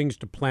things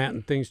to plant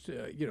and things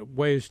to,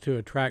 ways to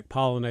attract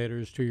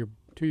pollinators to your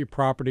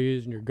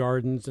properties and your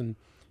gardens, and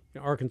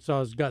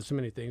Arkansas's got so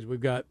many things. We've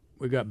got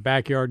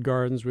backyard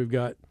gardens, we've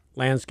got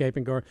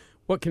landscaping gardens.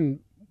 What can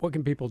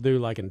people do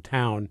like in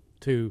town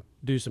to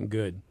do some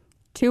good?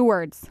 2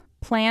 words: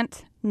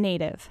 plant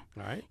native.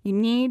 All right. You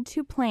need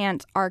to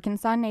plant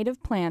Arkansas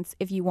native plants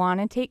if you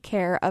want to take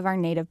care of our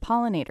native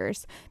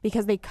pollinators,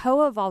 because they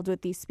co-evolved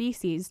with these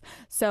species.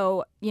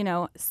 So,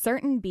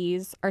 certain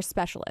bees are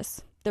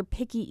specialists. They're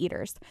picky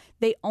eaters.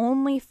 They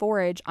only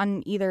forage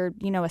on either,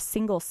 a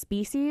single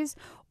species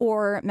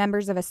or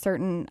members of a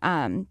certain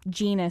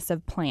genus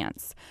of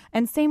plants.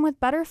 And same with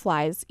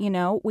butterflies.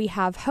 We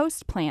have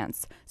host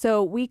plants.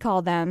 So we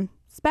call them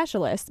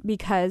specialists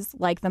because,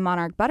 like the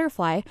monarch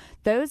butterfly,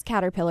 those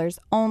caterpillars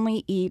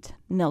only eat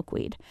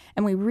milkweed.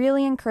 And we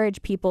really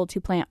encourage people to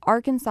plant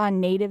Arkansas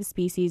native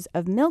species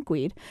of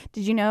milkweed.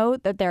 Did you know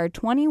that there are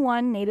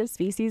 21 native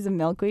species of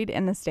milkweed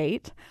in the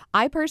state?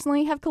 I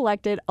personally have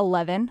collected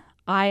 11.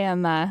 I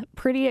am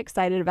pretty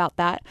excited about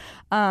that.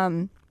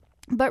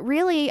 But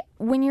really,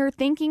 when you're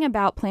thinking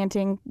about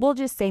planting, we'll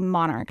just say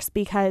monarchs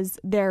because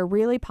they're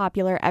really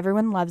popular.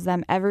 Everyone loves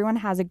them. Everyone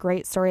has a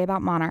great story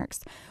about monarchs.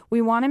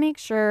 We want to make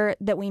sure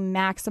that we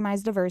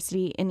maximize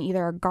diversity in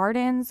either our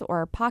gardens or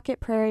our pocket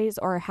prairies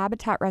or our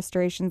habitat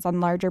restorations on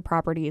larger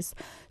properties.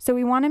 So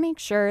we want to make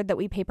sure that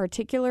we pay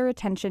particular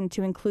attention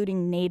to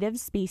including native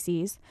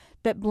species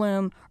that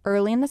bloom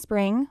early in the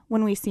spring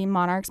when we see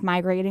monarchs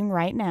migrating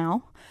right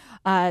now.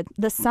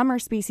 The summer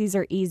species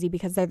are easy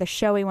because they're the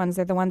showy ones.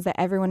 They're the ones that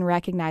everyone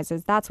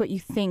recognizes. That's what you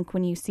think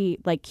when you see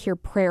your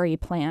prairie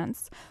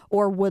plants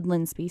or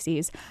woodland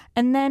species.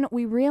 And then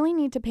we really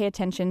need to pay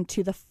attention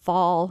to the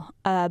fall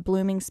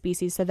blooming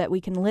species so that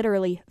we can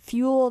literally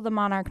fuel the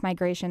monarch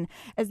migration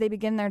as they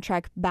begin their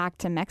trek back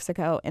to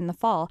Mexico in the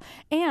fall.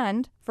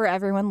 And for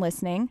everyone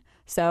listening,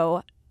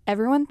 so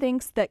everyone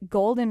thinks that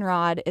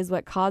goldenrod is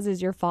what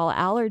causes your fall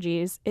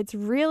allergies. It's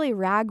really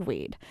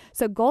ragweed.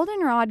 So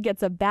goldenrod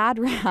gets a bad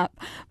rap,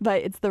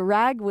 but it's the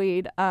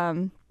ragweed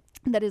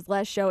that is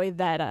less showy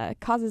that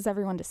causes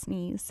everyone to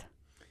sneeze.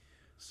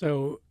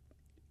 So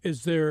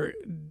is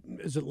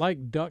it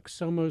like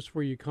ducks almost,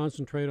 where you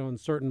concentrate on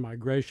certain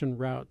migration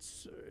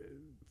routes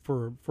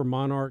for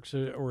monarchs,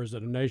 or is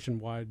it a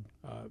nationwide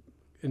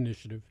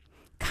initiative?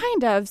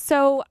 Kind of.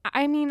 So,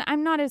 I mean,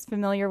 I'm not as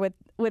familiar with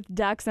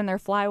ducks and their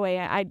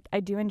flyway. I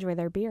do enjoy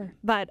their beer.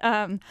 But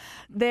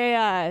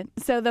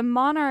so the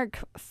Monarch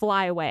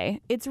Flyway,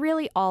 it's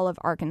really all of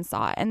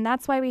Arkansas. And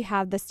that's why we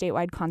have the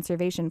statewide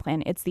conservation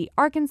plan. It's the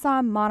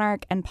Arkansas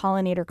Monarch and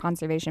Pollinator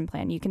Conservation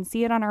Plan. You can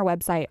see it on our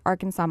website,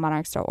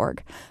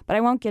 arkansasmonarchs.org. But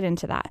I won't get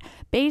into that.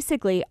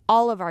 Basically,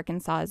 all of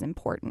Arkansas is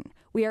important.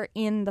 We are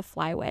in the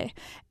flyway.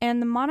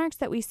 And the monarchs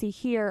that we see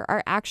here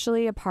are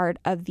actually a part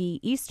of the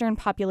eastern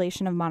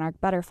population of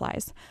monarch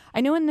butterflies.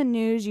 I know in the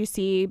news you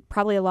see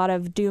probably a lot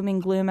of doom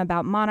and gloom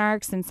about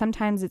monarchs, and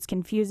sometimes it's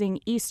confusing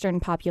eastern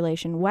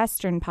population,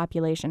 western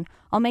population.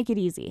 I'll make it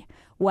easy.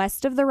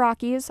 West of the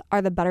Rockies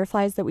are the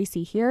butterflies that we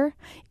see here.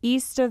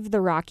 West of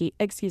the Rockies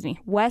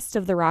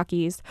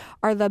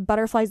are the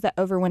butterflies that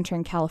overwinter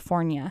in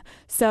California.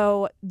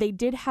 So they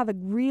did have a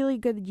really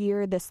good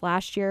year this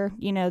last year.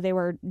 You know, they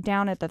were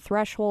down at the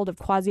threshold of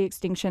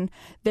quasi-extinction.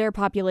 Their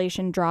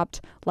population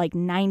dropped like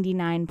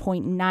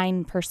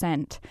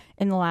 99.9%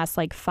 in the last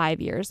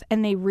 5 years,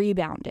 and they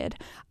rebounded.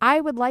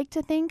 I would like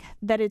to think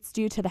that it's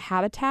due to the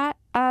habitat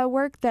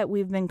work that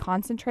we've been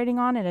concentrating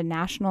on at a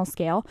national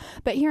scale.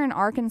 But here in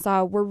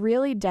Arkansas, we're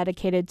really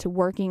dedicated to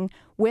working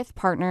with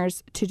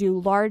partners to do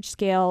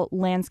large-scale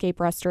landscape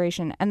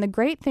restoration. And the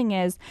great thing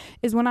is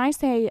when I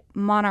say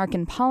monarch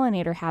and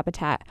pollinator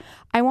habitat,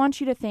 I want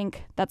you to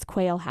think that's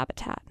quail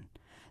habitat,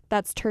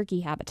 that's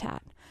turkey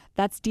habitat,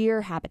 that's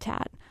deer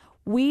habitat.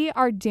 We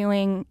are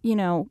doing,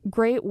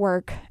 great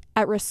work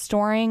at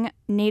restoring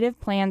native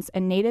plants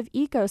and native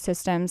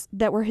ecosystems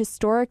that were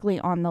historically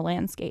on the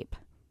landscape.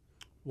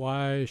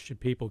 Why should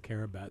people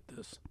care about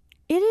this?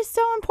 It is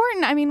so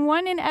important. I mean,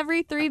 1 in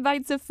every 3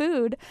 bites of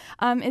food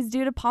is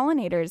due to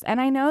pollinators. And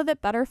I know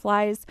that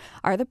butterflies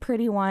are the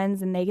pretty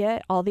ones and they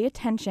get all the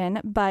attention,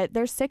 but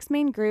there's 6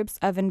 main groups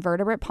of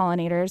invertebrate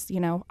pollinators,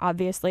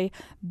 obviously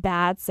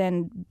bats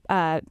and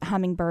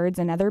hummingbirds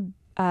and other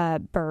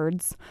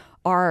birds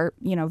are,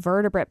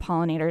 vertebrate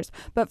pollinators.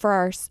 But for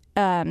our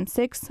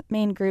 6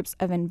 main groups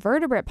of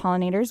invertebrate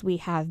pollinators, we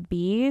have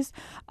bees,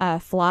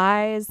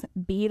 flies,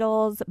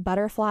 beetles,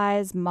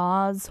 butterflies,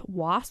 moths,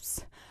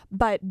 wasps.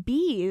 But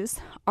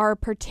bees are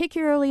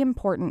particularly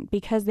important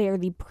because they are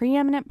the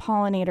preeminent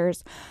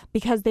pollinators,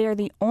 because they are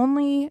the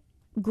only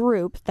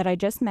group that I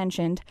just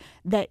mentioned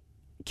that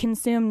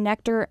consume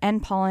nectar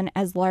and pollen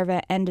as larvae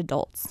and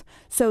adults.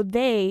 So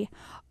they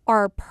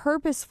are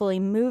purposefully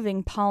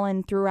moving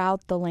pollen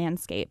throughout the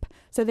landscape.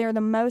 So they're the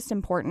most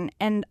important.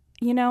 And,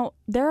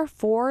 there are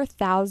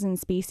 4,000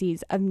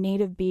 species of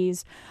native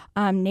bees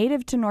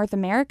native to North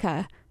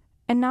America,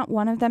 and not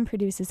one of them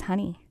produces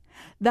honey.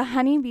 The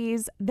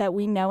honeybees that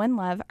we know and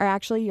love are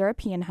actually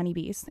European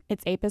honeybees.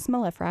 It's Apis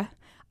mellifera.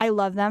 I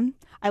love them.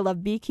 I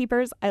love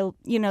beekeepers.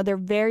 They're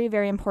very,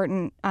 very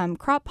important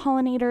crop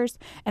pollinators.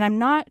 And I'm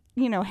not,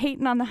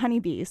 hating on the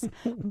honeybees.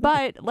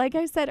 But like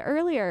I said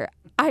earlier,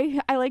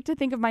 I like to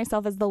think of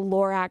myself as the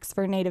Lorax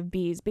for native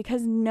bees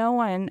because no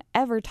one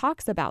ever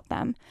talks about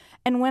them.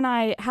 And when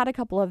I had a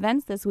couple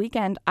events this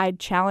weekend, I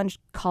challenged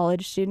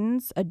college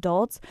students,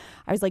 adults.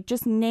 I was like,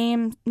 just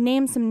name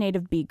some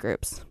native bee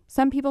groups.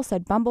 Some people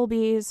said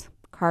bumblebees,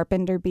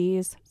 carpenter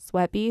bees,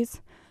 sweat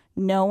bees.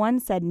 No one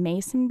said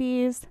mason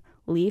bees,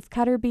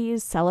 leafcutter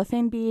bees,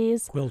 cellophane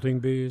bees. Quilting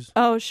bees.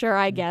 Oh, sure,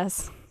 I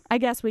guess. I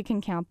guess we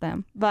can count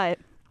them. But,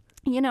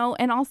 in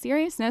all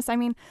seriousness, I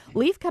mean,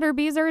 leafcutter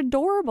bees are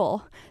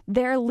adorable.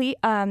 Their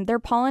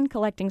pollen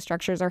collecting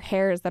structures are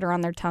hairs that are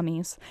on their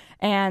tummies.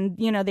 And,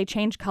 they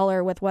change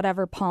color with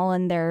whatever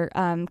pollen they're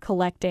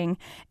collecting.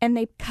 And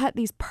they cut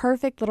these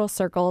perfect little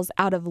circles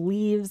out of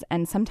leaves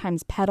and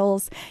sometimes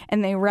petals.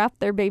 And they wrap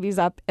their babies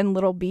up in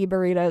little bee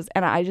burritos.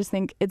 And I just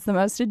think it's the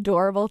most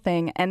adorable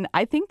thing. And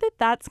I think that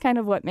that's kind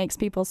of what makes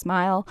people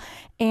smile.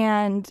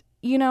 And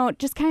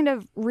just kind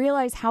of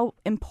realize how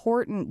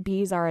important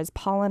bees are as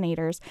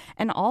pollinators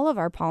and all of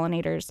our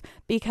pollinators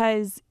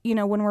because,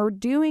 when we're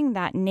doing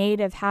that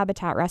native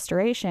habitat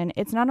restoration,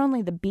 it's not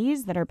only the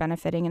bees that are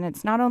benefiting and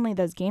it's not only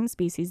those game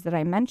species that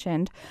I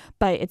mentioned,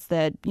 but it's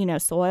the,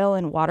 soil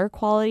and water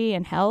quality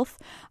and health.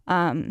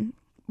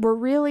 We're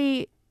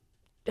really,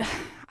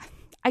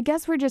 I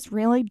guess we're just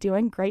really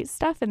doing great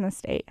stuff in the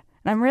state.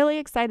 And I'm really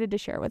excited to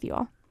share with you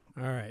all.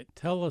 All right.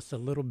 Tell us a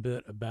little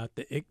bit about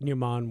the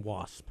ichneumon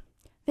wasp.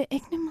 The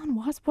ichneumon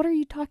wasp? What are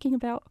you talking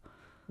about?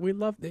 We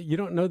love that. You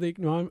don't know the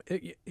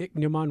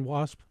ichneumon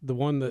wasp, the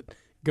one that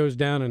goes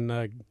down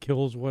and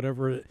kills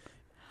whatever.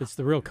 It's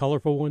the real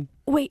colorful one.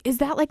 Wait, is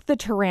that like the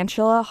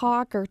tarantula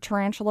hawk or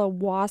tarantula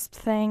wasp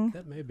thing?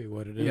 That may be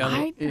what it is.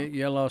 Yeah,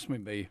 you lost me,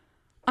 B.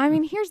 I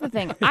mean, here's the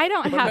thing. I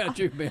don't What have. about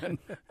you, Ben?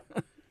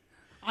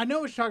 I know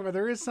what you're talking about.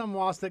 There is some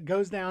wasp that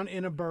goes down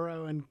in a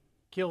burrow and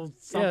kills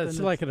something. Yeah, it's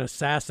like an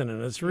assassin,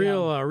 and it's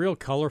real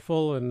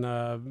colorful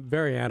and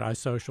very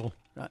antisocial.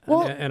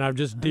 Well, and I've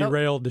just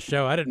derailed the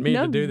show. I didn't mean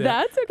no, to do that.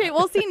 That's okay.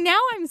 Well, see, now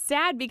I'm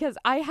sad because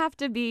I have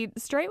to be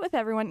straight with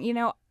everyone.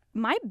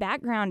 my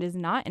background is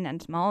not in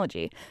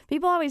entomology.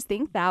 People always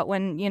think that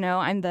when,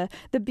 I'm the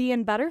bee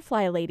and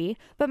butterfly lady,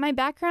 but my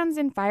background's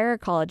in fire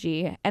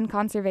ecology and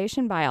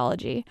conservation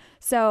biology.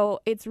 So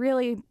it's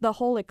really the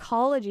whole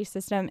ecology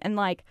system, and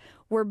like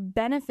we're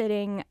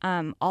benefiting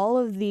all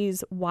of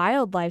these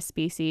wildlife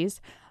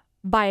species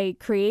by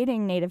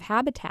creating native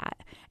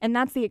habitat. And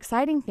that's the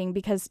exciting thing,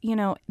 because,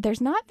 there's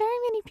not very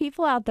many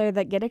people out there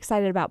that get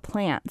excited about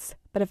plants.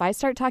 But if I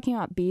start talking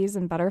about bees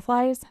and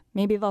butterflies,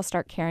 maybe they'll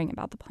start caring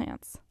about the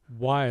plants.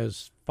 Why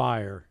is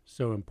fire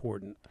so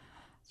important?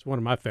 It's one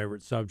of my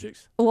favorite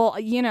subjects. Well,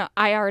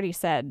 I already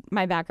said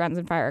my background's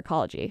in fire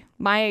ecology.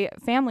 My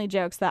family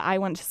jokes that I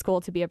went to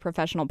school to be a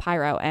professional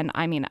pyro, and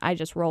I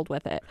just rolled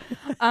with it.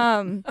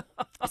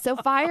 So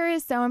fire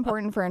is so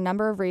important for a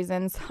number of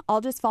reasons. I'll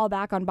just fall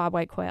back on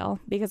bobwhite quail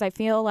because I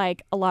feel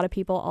like a lot of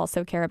people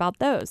also care about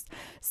those.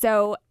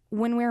 So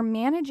when we're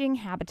managing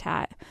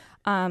habitat,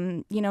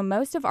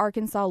 most of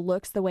Arkansas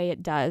looks the way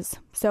it does,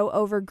 so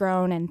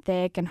overgrown and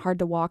thick and hard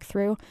to walk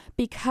through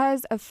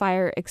because of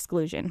fire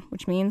exclusion,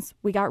 which means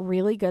we got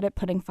really good at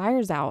putting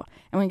fires out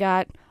and we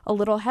got a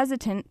little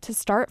hesitant to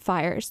start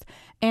fires.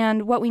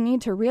 And what we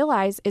need to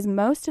realize is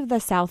most of the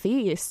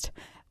Southeast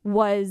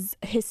was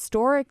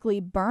historically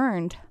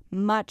burned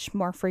much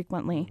more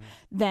frequently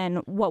than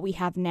what we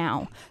have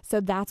now.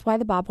 So that's why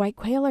the bobwhite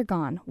quail are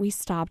gone. We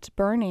stopped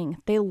burning.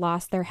 They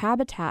lost their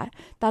habitat.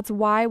 That's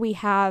why we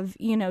have,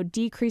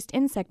 decreased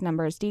insect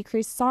numbers,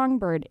 decreased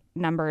songbird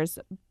numbers,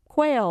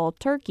 quail,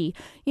 turkey,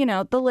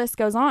 the list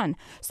goes on.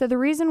 So the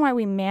reason why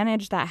we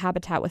manage that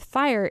habitat with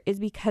fire is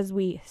because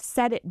we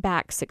set it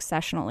back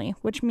successionally,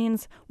 which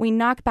means we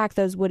knock back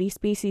those woody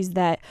species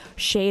that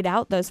shade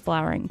out those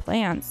flowering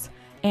plants.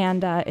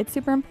 And it's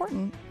super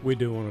important. We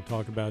do want to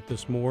talk about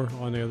this more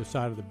on the other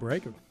side of the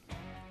break.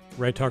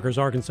 Ray Tucker's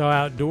Arkansas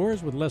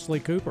Outdoors with Leslie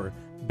Cooper,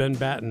 Ben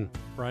Batten,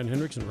 Brian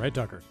Hendrickson, Ray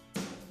Tucker.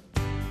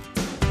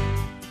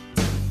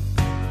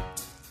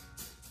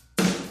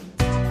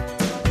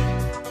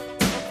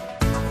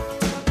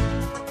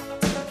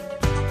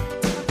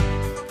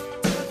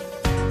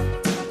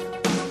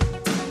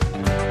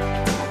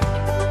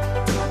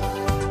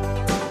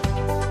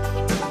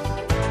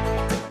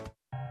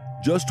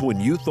 Just when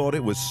you thought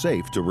it was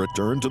safe to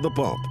return to the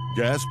pump,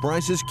 gas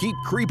prices keep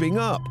creeping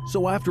up.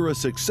 So after a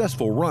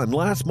successful run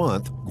last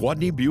month,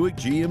 Gwatney Buick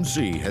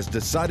GMC has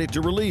decided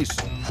to release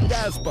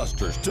Gas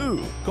Busters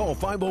 2. Call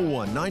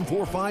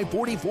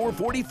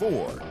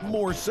 501-945-4444.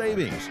 More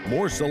savings,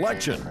 more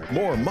selection,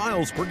 more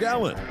miles per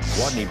gallon.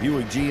 Gwatney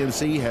Buick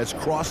GMC has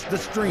crossed the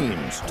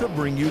streams to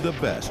bring you the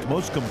best,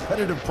 most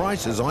competitive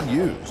prices on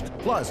used.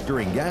 Plus,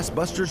 during Gas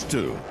Busters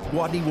 2,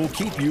 Gwatney will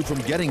keep you from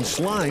getting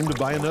slimed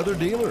by another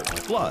dealer.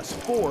 Plus,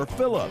 4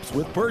 fill-ups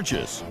with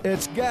purchase.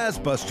 It's Gas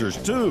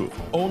Busters 2,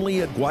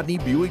 only at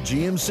Gwatney Buick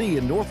GMC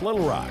in North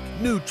Little Rock.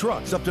 New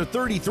trucks up to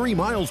 33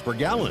 miles per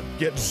gallon.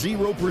 Get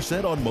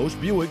 0% on most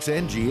Buicks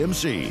and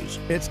GMCs.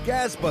 It's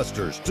Gas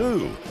Busters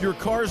 2. Your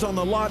car's on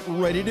the lot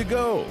ready to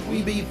go.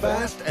 We be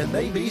fast and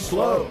they be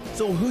slow.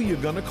 So who you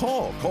gonna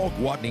call? Call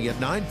Gwatney at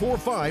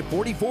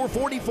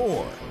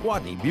 945-4444.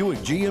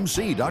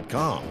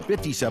 GwatneyBuickGMC.com.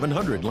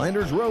 5700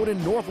 Landers Road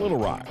in North Little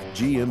Rock.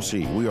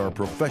 GMC, we are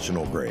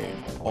professional grade.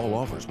 All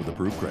offers with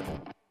approved credit.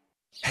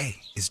 Hey,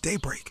 it's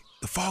daybreak.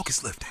 The fog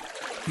is lifting.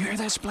 You hear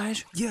that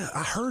splash? Yeah,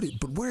 I heard it,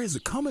 but where is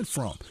it coming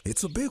from?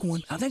 It's a big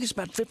one. I think it's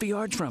about 50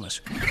 yards from us.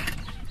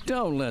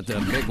 Don't let the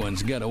big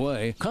ones get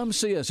away. Come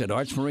see us at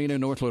Arch Marine in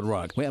North Little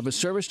Rock. We have a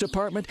service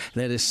department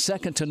that is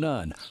second to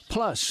none.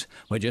 Plus,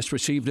 we just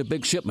received a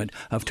big shipment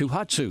of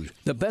Tohatsu,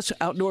 the best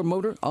outdoor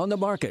motor on the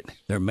market.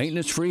 They're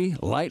maintenance-free,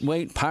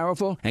 lightweight,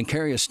 powerful, and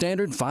carry a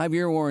standard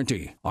 5-year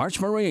warranty. Arch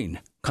Marine.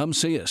 Come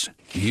see us.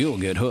 You'll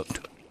get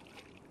hooked.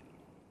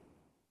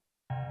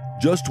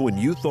 Just when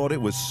you thought it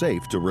was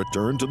safe to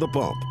return to the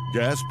pump,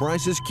 gas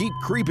prices keep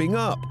creeping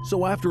up.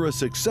 So after a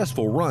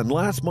successful run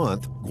last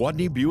month,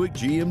 Gwatney Buick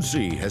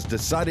GMC has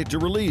decided to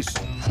release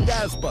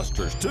Gas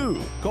Busters 2.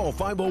 Call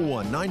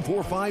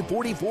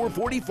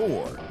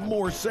 501-945-4444.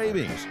 More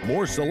savings,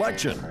 more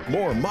selection,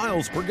 more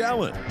miles per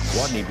gallon.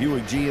 Gwatney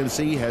Buick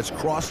GMC has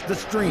crossed the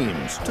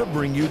streams to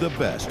bring you the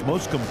best,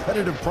 most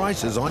competitive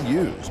prices on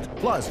used.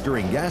 Plus,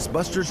 during Gas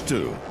Busters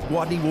 2,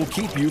 Gwatney will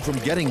keep you from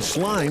getting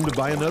slimed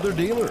by another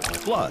dealer.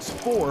 Plus,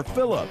 4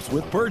 fill-ups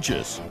with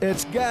purchase.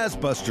 It's Gas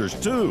Busters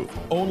 2,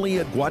 only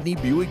at Gwatney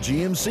Buick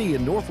GMC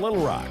in North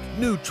Little Rock.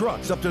 New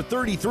trucks up to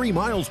 33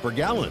 miles per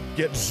gallon.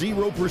 Get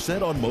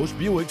 0% on most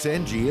Buicks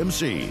and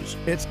GMCs.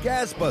 It's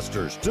Gas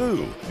Busters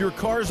 2. Your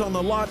car's on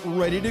the lot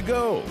ready to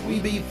go. We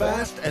be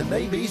fast and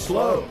they be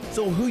slow.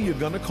 So who you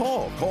gonna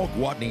call? Call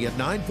Gwatney at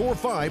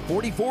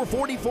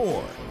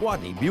 945-4444.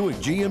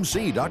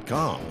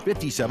 GwatneyBuickGMC.com.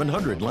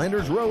 5700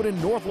 Landers Road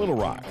in North Little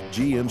Rock.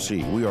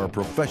 GMC, we are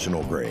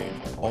professional grade.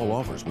 All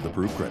offers with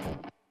approved credit.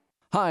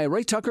 Hi,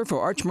 Ray Tucker for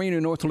Arch Marine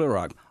in North Little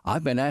Rock.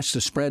 I've been asked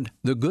to spread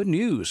the good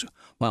news.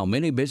 While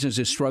many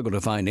businesses struggle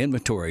to find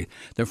inventory,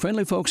 the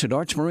friendly folks at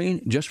Arch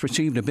Marine just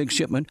received a big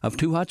shipment of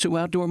Tohatsu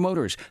outdoor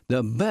motors,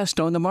 the best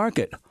on the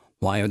market.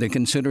 Why are they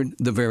considered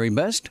the very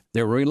best?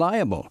 They're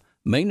reliable.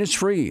 Maintenance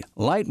free,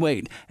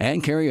 lightweight,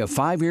 and carry a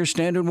 5-year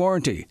standard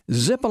warranty.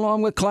 Zip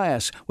along with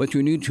class with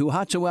your new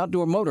Tohatsu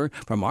outdoor motor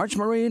from Arch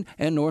Marine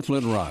and North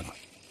Little Rock.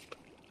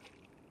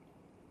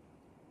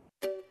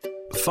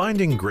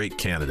 Finding great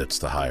candidates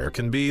to hire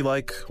can be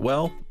like,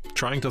 well,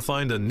 trying to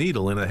find a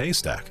needle in a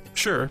haystack.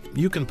 Sure,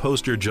 you can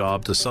post your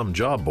job to some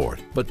job board,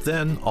 but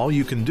then all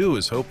you can do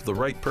is hope the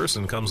right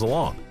person comes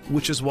along,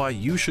 which is why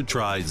you should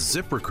try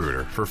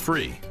ZipRecruiter for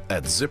free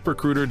at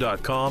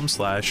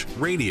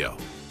ZipRecruiter.com/radio.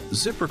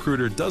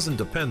 ZipRecruiter doesn't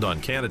depend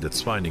on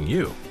candidates finding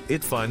you.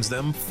 It finds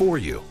them for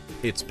you.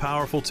 Its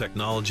powerful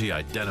technology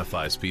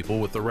identifies people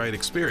with the right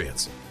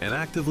experience and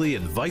actively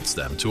invites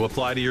them to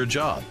apply to your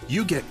job.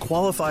 You get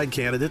qualified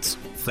candidates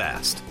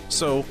fast.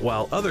 So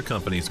while other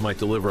companies might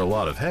deliver a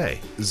lot of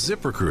hay,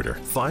 ZipRecruiter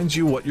finds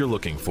you what you're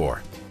looking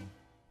for.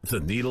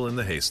 The needle in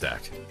the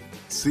haystack.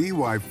 See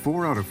why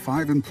 4 out of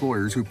 5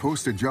 employers who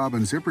post a job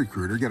on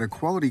ZipRecruiter get a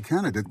quality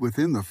candidate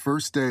within the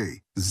first day.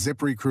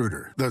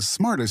 ZipRecruiter, the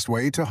smartest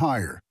way to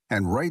hire.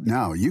 And right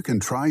now, you can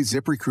try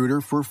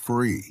ZipRecruiter for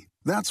free.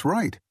 That's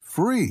right,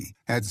 free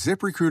at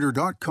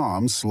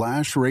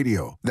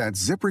ZipRecruiter.com/radio.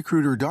 That's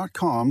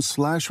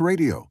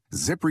ZipRecruiter.com/radio.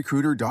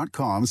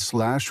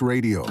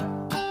 ZipRecruiter.com/radio.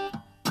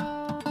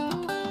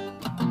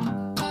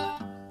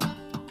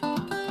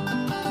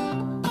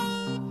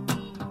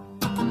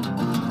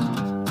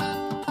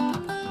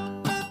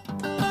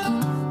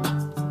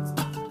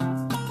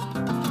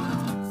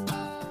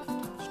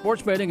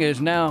 Sports betting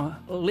is now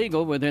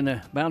legal within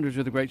the boundaries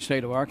of the great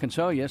state of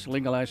Arkansas. Yes,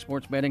 legalized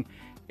sports betting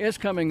is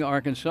coming to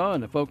Arkansas,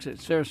 and the folks at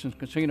Saracens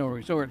Casino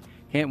Resort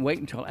can't wait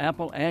until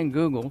Apple and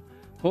Google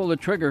pull the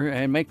trigger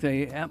and make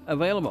the app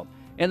available.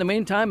 In the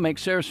meantime, make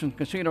Saracens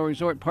Casino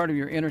Resort part of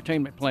your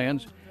entertainment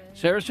plans.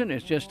 Saracen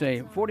is just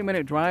a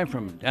 40-minute drive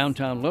from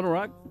downtown Little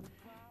Rock.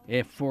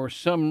 If for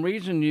some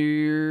reason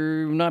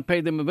you've not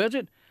paid them a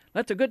visit,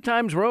 let the good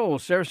times roll.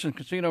 Saracens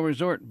Casino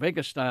Resort,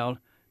 Vegas style.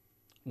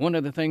 One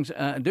of the things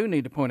I do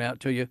need to point out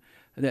to you,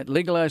 that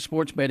legalized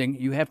sports betting,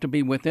 you have to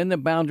be within the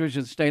boundaries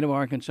of the state of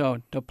Arkansas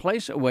to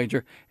place a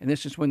wager, and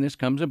this is when this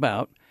comes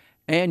about,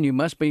 and you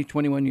must be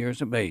 21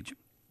 years of age.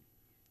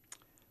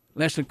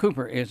 Leslie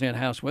Cooper is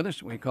in-house with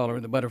us. We call her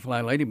the Butterfly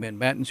Lady. Ben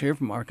Batten's here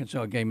from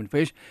Arkansas Game and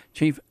Fish,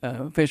 Chief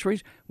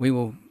Fisheries. We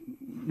will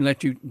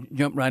let you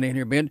jump right in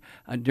here, Ben.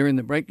 During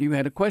the break, you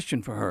had a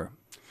question for her.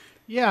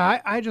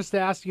 Yeah, I just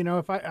asked,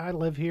 if I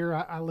live here,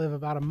 I live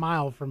about a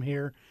mile from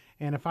here,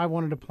 and if I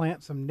wanted to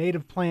plant some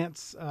native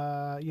plants,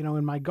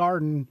 in my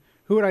garden,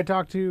 who would I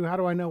talk to? How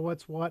do I know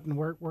what's what, and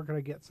where could I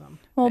get some?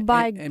 Well,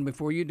 and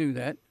before you do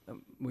that,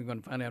 we're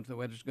going to find out if the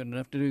weather's good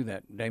enough to do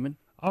that. Damon?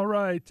 All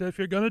right, if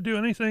you're going to do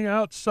anything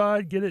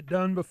outside, get it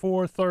done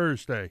before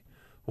Thursday.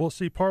 We'll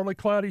see partly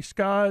cloudy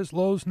skies,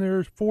 lows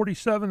near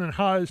 47 and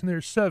highs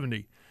near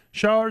 70.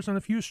 Showers and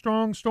a few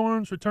strong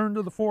storms return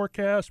to the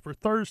forecast for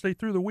Thursday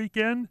through the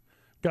weekend.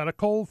 Got a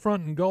cold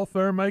front and Gulf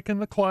air making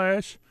the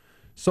clash.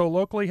 So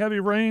locally heavy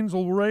rains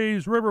will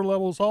raise river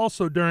levels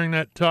also during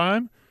that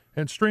time,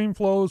 and stream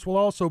flows will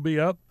also be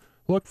up.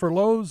 Look for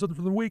lows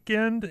of the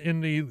weekend in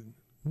the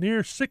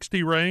near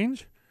 60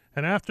 range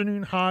and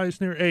afternoon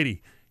highs near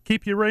 80.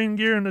 Keep your rain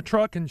gear in the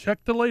truck and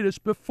check the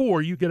latest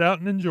before you get out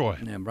and enjoy.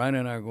 Now, Brian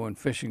and I are going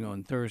fishing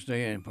on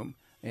Thursday, and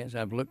as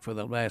I've looked for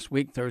the last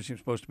week, Thursday was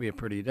supposed to be a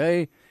pretty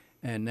day,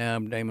 and now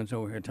Damon's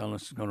over here telling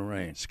us it's going to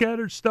rain.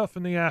 Scattered stuff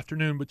in the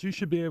afternoon, but you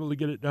should be able to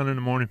get it done in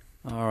the morning.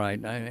 All right.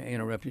 I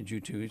interrupted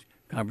you two's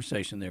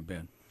conversation there,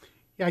 Ben.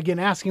 Yeah, again,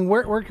 asking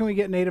where can we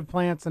get native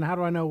plants, and how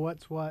do I know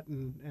what's what,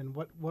 and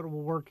what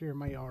will work here in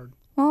my yard?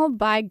 Oh,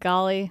 by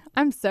golly.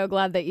 I'm so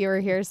glad that you were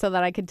here so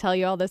that I could tell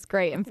you all this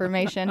great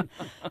information.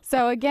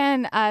 So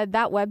again,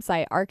 that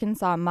website,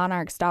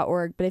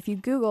 arkansasmonarchs.org, but if you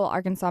Google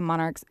Arkansas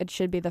Monarchs, it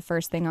should be the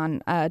first thing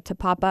on to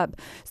pop up.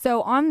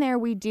 So on there,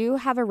 we do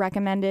have a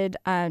recommended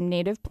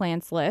native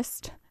plants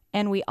list.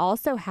 And we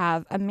also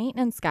have a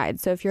maintenance guide.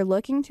 So if you're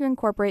looking to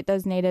incorporate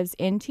those natives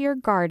into your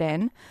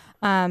garden,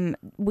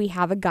 we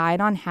have a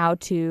guide on how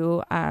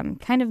to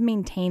kind of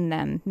maintain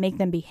them, make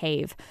them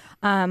behave.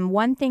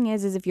 One thing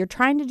is if you're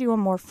trying to do a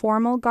more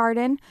formal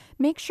garden,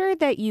 make sure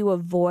that you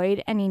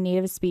avoid any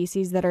native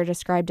species that are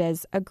described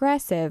as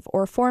aggressive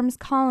or forms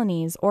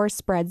colonies or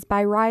spreads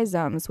by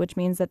rhizomes, which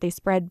means that they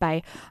spread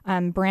by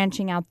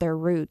branching out their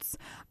roots.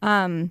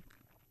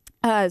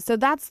 So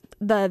that's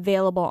the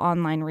available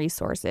online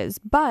resources.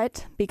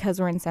 But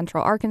because we're in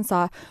central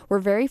Arkansas, we're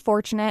very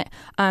fortunate.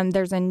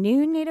 There's a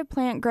new native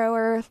plant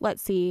grower.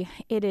 Let's see.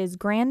 It is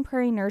Grand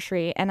Prairie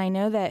Nursery. And I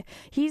know that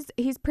he's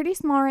pretty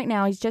small right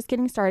now. He's just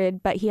getting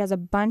started, but he has a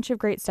bunch of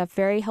great stuff,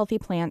 very healthy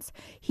plants.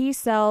 He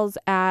sells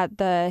at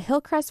the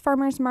Hillcrest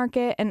Farmers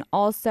Market and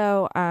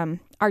also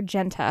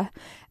Argenta.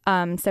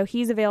 So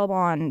he's available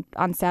on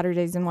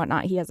Saturdays and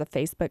whatnot. He has a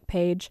Facebook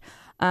page.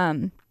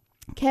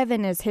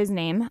 Kevin is his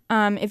name.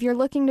 If you're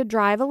looking to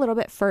drive a little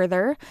bit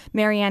further,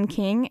 Marianne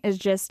King is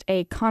just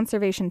a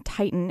conservation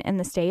titan in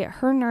the state.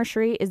 Her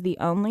nursery is the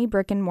only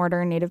brick and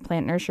mortar native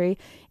plant nursery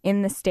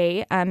in the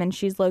state, and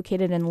she's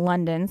located in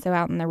London, so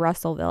out in the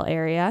Russellville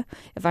area,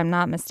 if I'm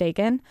not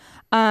mistaken.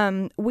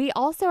 We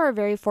also are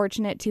very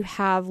fortunate to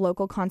have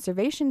local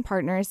conservation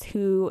partners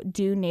who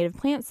do native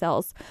plant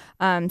sales.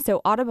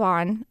 So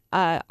Audubon,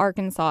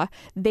 Arkansas,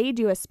 they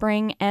do a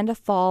spring and a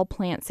fall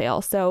plant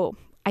sale. So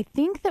I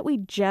think that we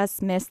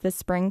just missed the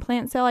spring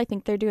plant sale. I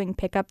think they're doing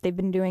pickup. They've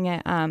been doing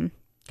it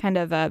kind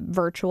of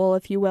virtual,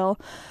 if you will,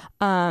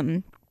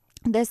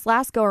 this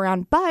last go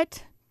around.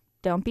 But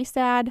don't be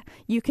sad.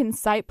 You can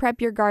site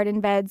prep your garden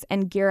beds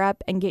and gear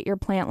up and get your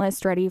plant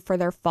list ready for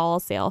their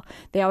fall sale.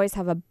 They always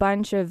have a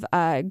bunch of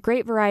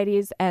great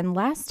varieties. And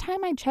last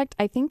time I checked,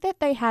 I think that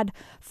they had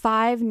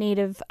 5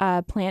 native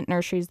plant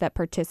nurseries that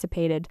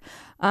participated.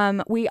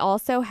 We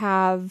also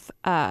have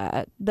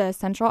the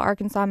Central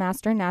Arkansas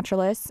Master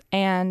Naturalists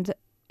and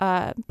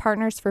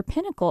Partners for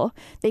Pinnacle.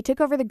 They took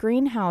over the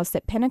greenhouse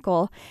at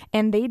Pinnacle,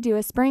 and they do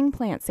a spring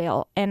plant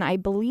sale. And I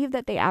believe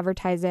that they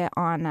advertise it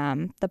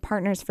on the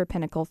Partners for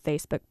Pinnacle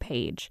Facebook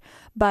page.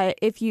 But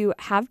if you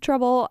have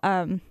trouble,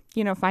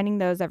 finding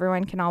those,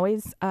 everyone can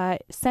always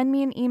send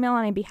me an email,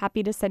 and I'd be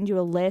happy to send you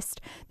a list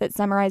that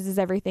summarizes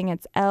everything.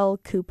 It's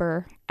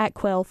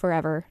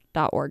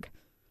lcooper@quailforever.org.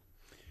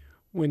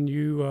 When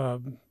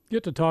you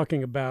get to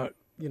talking about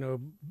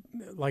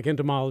like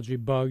entomology,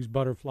 bugs,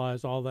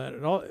 butterflies, all that.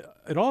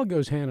 It all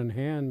goes hand in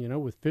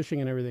hand, with fishing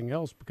and everything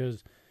else,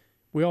 because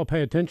we all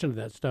pay attention to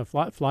that stuff.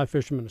 Fly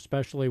fishermen,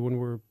 especially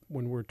when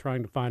we're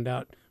trying to find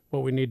out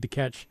what we need to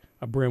catch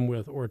a brim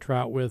with or a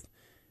trout with.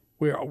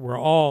 We're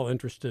all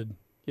interested,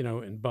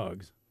 in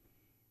bugs.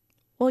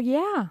 Well,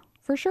 yeah,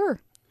 for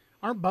sure.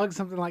 Aren't bugs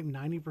something like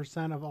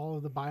 90% of all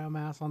of the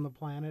biomass on the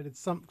planet?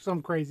 It's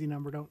some crazy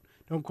number. Don't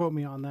quote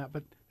me on that,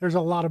 but there's a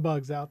lot of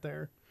bugs out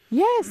there.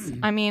 Yes,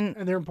 I mean,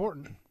 and they're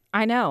important.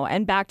 I know,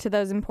 and back to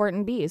those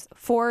important bees.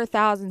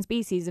 4,000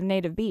 species of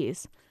native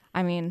bees.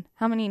 I mean,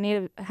 how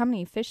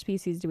many fish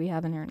species do we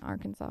have in here in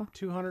Arkansas?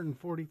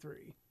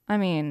 243. I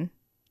mean,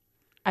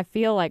 I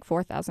feel like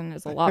 4,000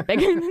 is a lot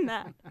bigger than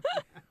that.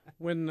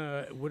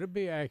 Would it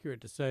be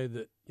accurate to say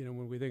that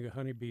when we think of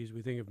honeybees,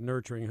 we think of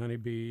nurturing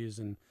honeybees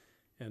and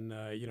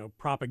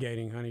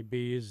propagating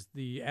honeybees?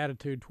 The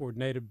attitude toward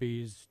native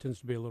bees tends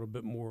to be a little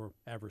bit more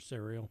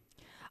adversarial.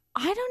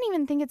 I don't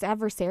even think it's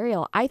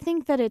adversarial. I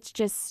think that it's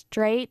just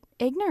straight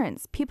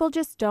ignorance. People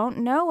just don't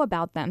know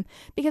about them.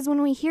 Because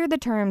when we hear the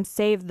term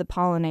save the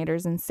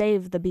pollinators and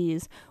save the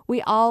bees,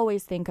 we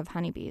always think of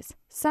honeybees.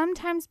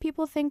 Sometimes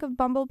people think of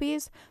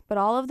bumblebees, but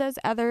all of those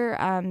other,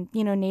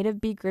 native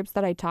bee groups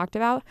that I talked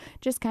about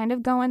just kind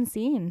of go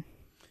unseen.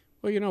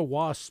 Well,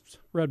 wasps,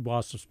 red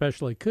wasps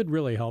especially, could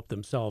really help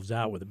themselves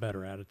out with a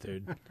better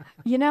attitude.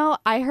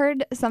 I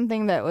heard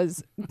something that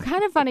was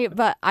kind of funny,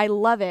 but I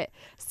love it.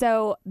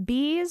 So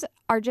bees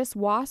are just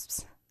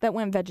wasps that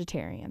went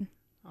vegetarian.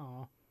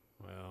 Oh.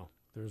 Well,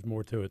 there's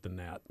more to it than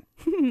that.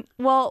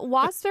 Well,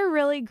 wasps are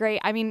really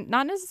great. I mean,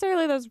 not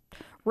necessarily those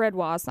red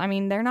wasps. I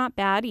mean, they're not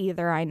bad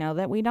either. I know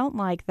that we don't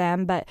like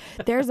them, but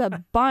there's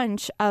a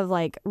bunch of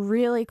like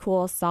really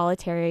cool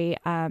solitary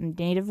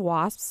native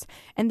wasps,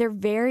 and they're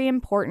very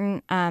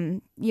important.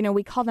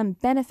 We call them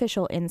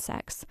beneficial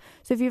insects.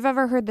 So if you've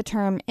ever heard the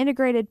term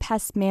integrated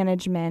pest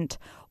management,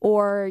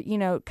 or,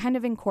 kind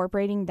of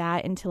incorporating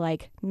that into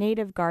like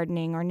native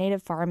gardening or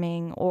native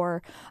farming,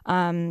 or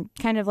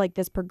kind of like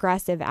this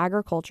progressive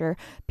agriculture,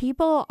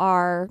 people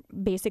are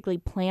basically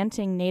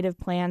planting native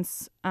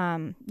plants,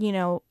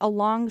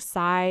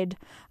 alongside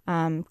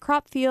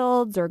crop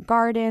fields or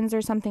gardens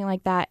or something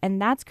like that.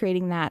 And that's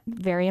creating that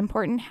very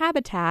important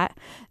habitat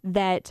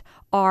that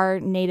our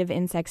native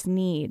insects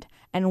need.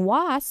 And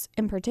wasps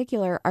in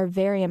particular are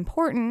very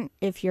important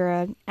if you're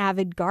an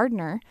avid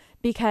gardener,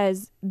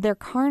 because they're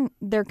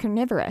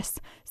carnivorous.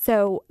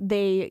 So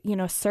they,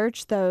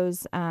 search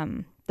those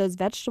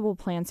vegetable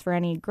plants for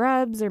any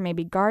grubs or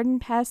maybe garden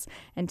pests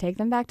and take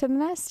them back to the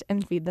nest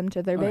and feed them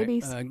to their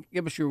babies.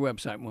 Give us your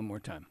website one more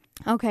time.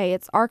 Okay,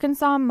 it's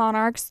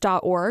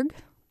arkansasmonarchs.org.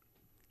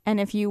 And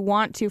if you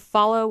want to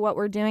follow what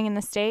we're doing in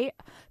the state,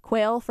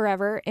 Quail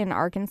Forever in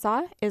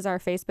Arkansas is our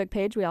Facebook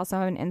page. We also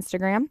have an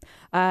Instagram,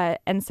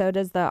 and so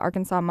does the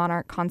Arkansas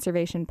Monarch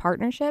Conservation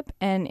Partnership.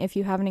 And if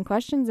you have any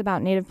questions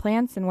about native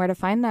plants and where to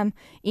find them,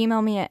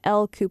 email me at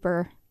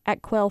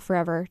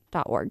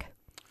lcooper@quailforever.org.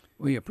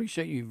 We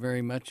appreciate you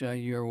very much.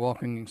 You're a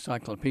walking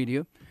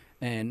encyclopedia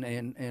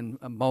and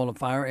a ball of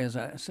fire, as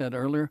I said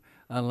earlier.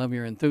 I love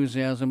your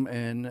enthusiasm,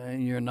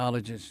 and your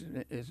knowledge is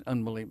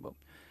unbelievable.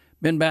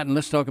 Ben Batten,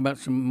 let's talk about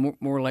some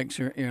more lakes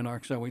here in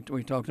Arkansas.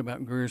 We talked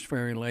about Greer's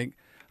Ferry Lake,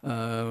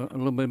 a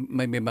little bit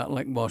maybe about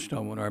Lake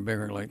Washita, one of our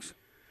bigger lakes.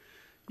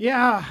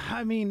 Yeah,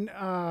 I mean,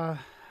 I'm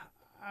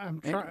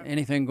trying.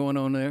 Anything going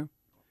on there?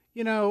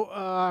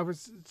 I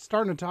was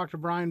starting to talk to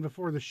Brian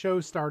before the show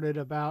started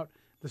about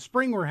the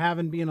spring we're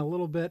having being a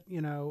little bit,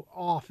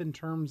 off in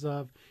terms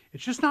of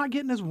it's just not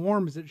getting as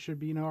warm as it should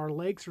be. Our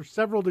lakes are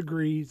several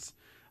degrees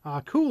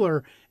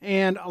cooler.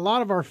 And a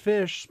lot of our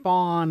fish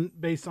spawn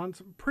based on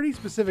some pretty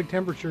specific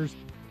temperatures.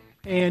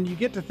 And you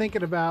get to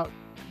thinking about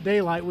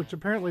daylight, which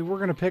apparently we're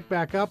going to pick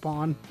back up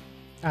on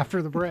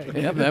after the break.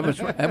 Yep,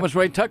 that was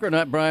Ray Tucker,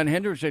 not Brian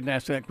Hendricks, didn't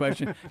ask that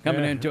question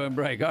coming into a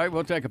break. All right,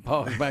 we'll take a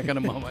pause. Back in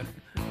a moment.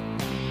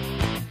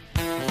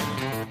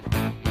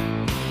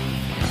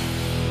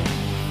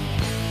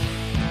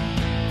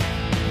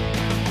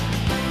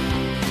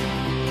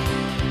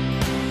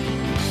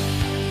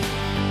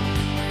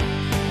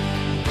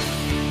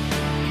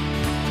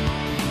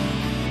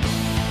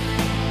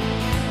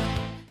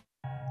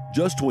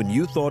 Just when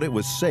you thought it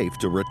was safe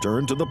to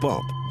return to the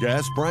pump,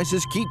 gas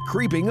prices keep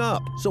creeping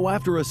up. So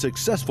after a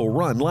successful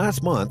run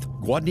last month,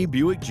 Gwatney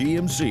Buick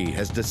GMC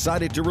has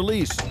decided to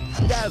release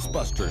Gas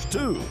Busters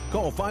 2.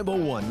 Call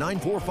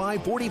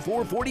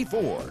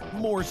 501-945-4444.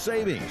 More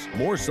savings,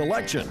 more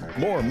selection,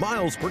 more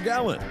miles per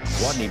gallon.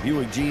 Gwatney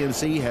Buick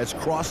GMC has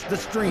crossed the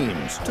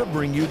streams to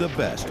bring you the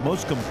best,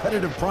 most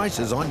competitive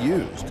prices on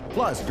used.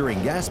 Plus,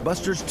 during Gas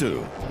Busters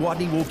 2,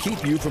 Gwatney will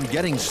keep you from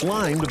getting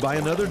slimed by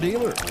another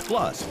dealer.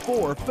 Plus,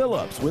 4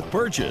 fill-ups with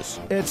purchase.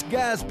 It's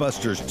Gas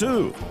Busters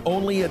 2,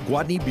 only at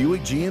Gwatney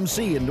Buick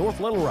GMC in North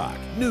Little Rock.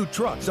 New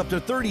trucks up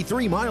to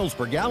 33 miles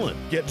per gallon.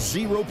 Get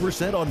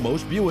 0% on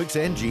most Buicks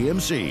and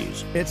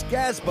GMCs. It's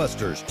Gas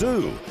Busters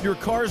 2. Your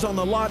car's on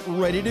the lot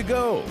ready to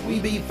go. We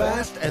be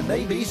fast and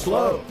they be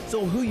slow.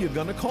 So who you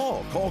gonna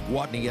call? Call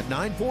Gwatney at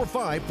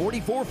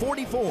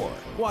 945-4444.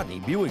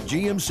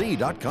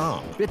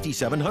 GwatneyBuickGMC.com.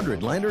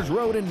 5700 Landers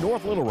Road in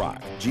North Little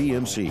Rock.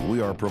 GMC,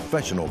 we are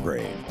professional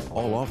grade.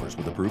 All offers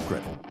with approved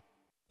credit.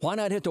 Why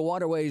not hit the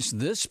waterways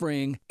this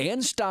spring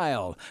in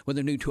style with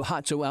a new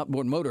Tohatsu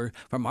outboard motor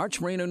from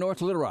Arch Marine in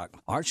North Little Rock?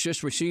 Arch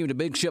just received a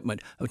big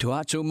shipment of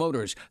Tohatsu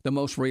motors, the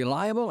most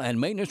reliable and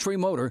maintenance-free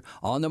motor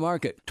on the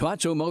market.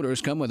 Tohatsu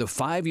motors come with a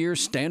 5-year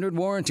standard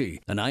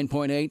warranty. The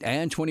 9.8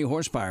 and 20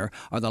 horsepower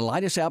are the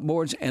lightest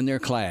outboards in their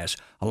class.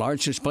 A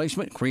large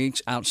displacement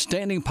creates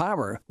outstanding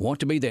power. Want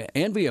to be the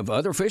envy of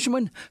other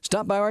fishermen?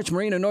 Stop by Arch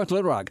Marine in North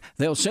Little Rock.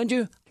 They'll send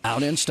you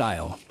out in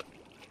style.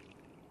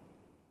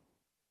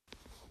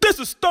 This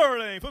is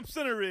Sterling from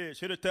Center Ridge,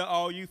 here to tell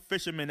all you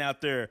fishermen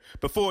out there,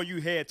 before you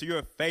head to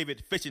your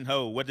favorite fishing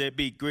hole, whether it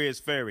be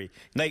Grizz Ferry,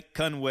 Lake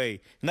Conway,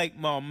 Lake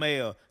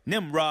Maumelle,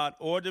 Nimrod,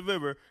 or the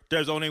river,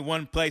 there's only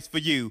one place for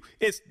you.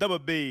 It's Double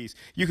B's.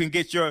 You can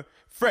get your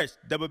fresh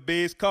Double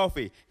B's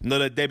coffee,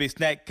 Little Debbie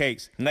snack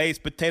cakes, Lay's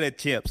potato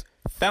chips,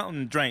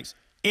 fountain drinks,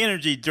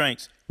 energy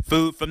drinks,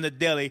 food from the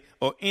deli,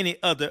 or any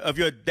other of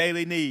your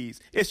daily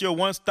needs. It's your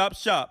one-stop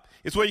shop.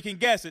 It's where you can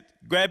gas it,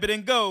 grab it,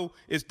 and go.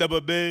 It's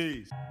Double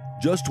B's.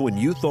 Just when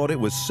you thought it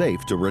was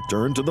safe to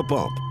return to the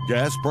pump,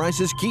 gas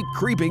prices keep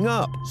creeping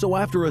up. So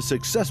after a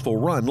successful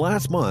run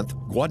last month,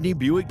 Gwatney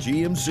Buick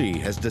GMC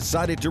has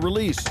decided to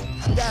release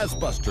Gas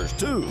Busters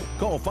 2.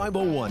 Call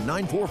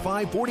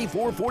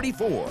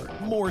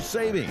 501-945-4444. More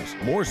savings,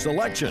 more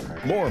selection,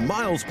 more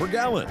miles per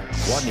gallon.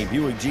 Gwatney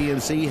Buick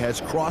GMC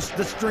has crossed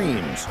the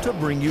streams to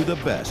bring you the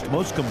best,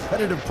 most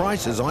competitive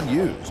prices on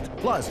used.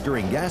 Plus,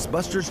 during Gas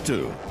Busters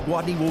 2,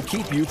 Gwatney will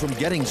keep you from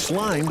getting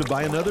slimed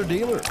by another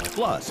dealer.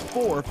 Plus,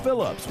 4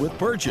 fill-ups with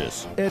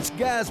purchase. It's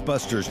Gas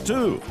Busters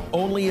 2,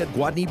 only at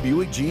Gwatney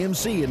Buick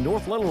GMC in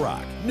North Little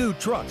Rock. New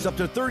trucks up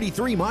to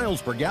 33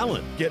 miles per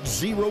gallon. Get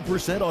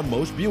 0% on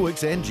most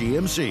Buicks and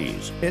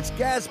GMCs. It's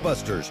Gas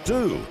Busters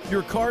 2.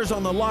 Your car's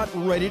on the lot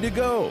ready to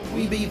go.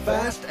 We be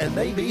fast and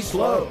they be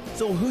slow.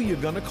 So who you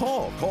gonna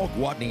call? Call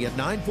Gwatney at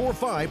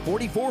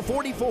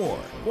 945-4444.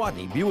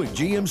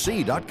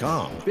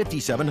 GwatneyBuickGMC.com.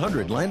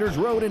 5700 Landers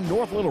Road in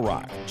North Little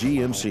Rock.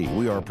 GMC,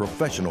 we are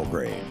professional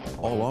grade.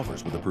 All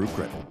offers with approved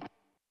credit.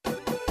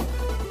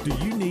 Do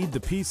you need the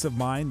peace of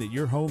mind that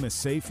your home is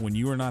safe when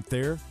you are not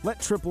there? Let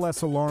Triple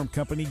S Alarm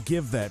Company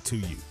give that to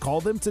you. Call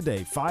them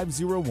today,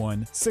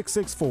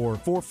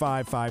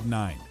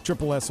 501-664-4559.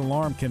 Triple S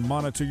Alarm can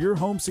monitor your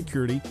home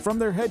security from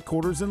their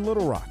headquarters in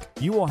Little Rock.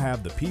 You will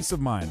have the peace of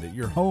mind that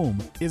your home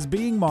is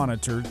being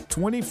monitored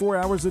 24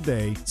 hours a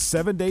day,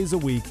 7 days a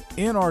week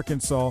in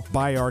Arkansas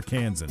by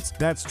Arkansans.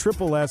 That's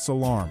Triple S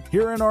Alarm.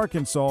 Here in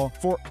Arkansas,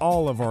 for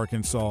all of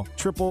Arkansas,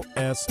 Triple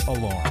S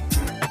Alarm.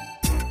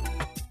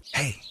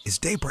 Hey, it's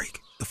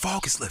daybreak. The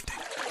fog is lifting.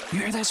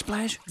 You hear that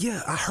splash?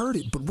 Yeah, I heard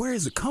it, but where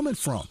is it coming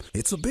from?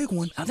 It's a big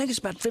one. I think it's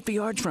about 50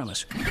 yards from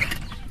us.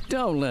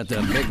 Don't let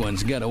the big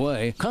ones get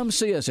away. Come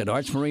see us at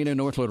Arch Marine in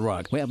North Little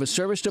Rock. We have a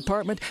service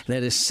department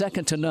that is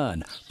second to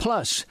none.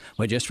 Plus,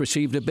 we just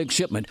received a big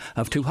shipment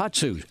of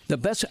Tohatsu, the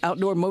best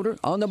outdoor motor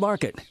on the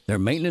market. They're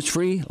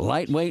maintenance-free,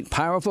 lightweight,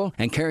 powerful,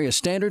 and carry a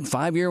standard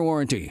 5-year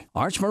warranty.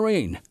 Arch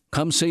Marine,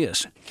 come see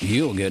us.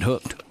 You'll get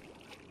hooked.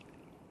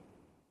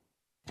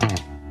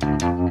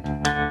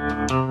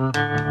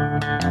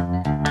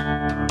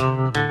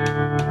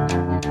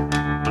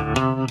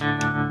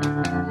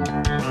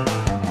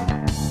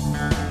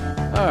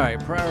 All right,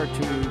 prior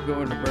to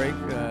going to break,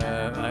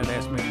 I'd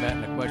asked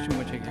Matt a question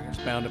which he can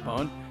expound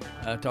upon,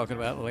 talking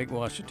about Lake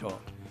Ouachita.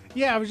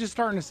 Yeah, I was just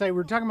starting to say,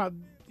 we're talking about,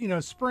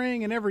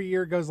 spring, and every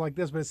year it goes like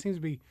this, but it seems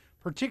to be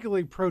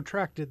particularly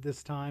protracted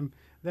this time.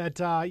 That,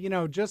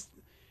 just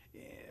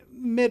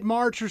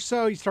mid-March or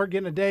so, you start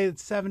getting a day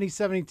that's 70,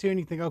 72, and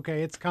you think,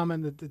 okay, it's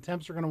coming. The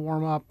temps are going to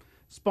warm up.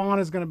 Spawn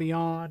is going to be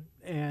on.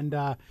 And,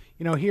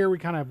 here we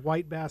kind of have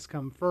white bass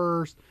come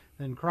first,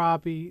 then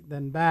crappie,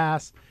 then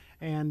bass.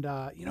 And,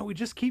 we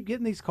just keep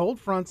getting these cold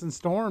fronts and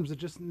storms that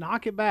just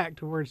knock it back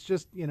to where it's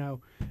just,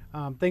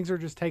 things are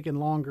just taking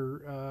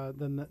longer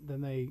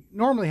than they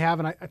normally have.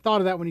 And I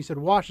thought of that when you said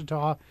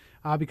Ouachita,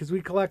 because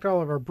we collect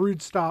all of our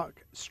broodstock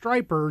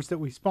stripers that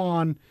we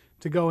spawn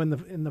to go in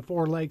the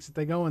 4 lakes that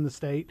they go in the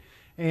state.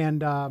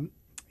 And,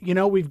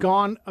 we've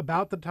gone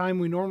about the time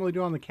we normally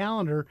do on the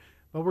calendar,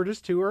 but we're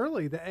just too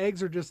early. The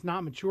eggs are just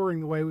not maturing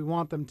the way we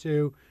want them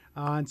to,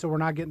 and so we're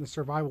not getting the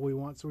survival we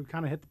want. So we've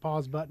kind of hit the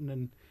pause button,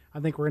 and I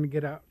think we're going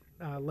to get out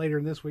later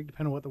in this week,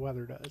 depending on what the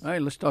weather does. All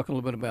right, let's talk a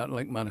little bit about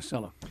Lake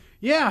Monticello.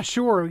 Yeah,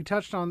 sure. We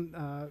touched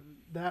on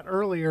that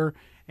earlier,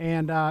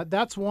 and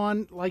that's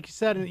one, like you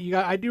said, and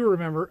I do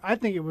remember, I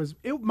think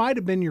it might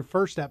have been your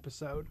first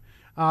episode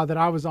that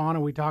I was on,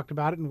 and we talked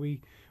about it, and we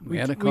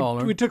had a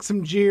caller. We took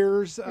some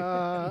jeers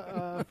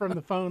from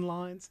the phone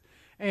lines.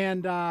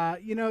 And,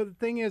 the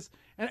thing is,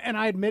 and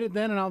I admitted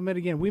then and I'll admit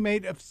again, we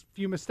made a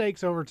few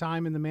mistakes over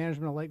time in the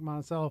management of Lake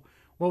Monticello.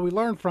 Well, we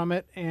learned from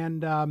it,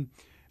 and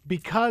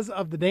because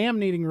of the dam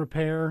needing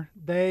repair,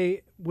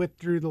 they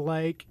withdrew the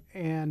lake.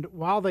 And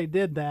while they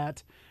did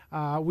that,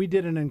 we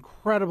did an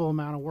incredible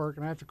amount of work.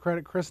 And I have to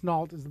credit Chris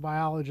Nault as the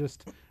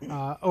biologist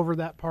over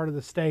that part of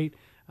the state.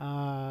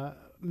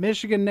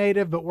 Michigan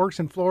native, but works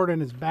in Florida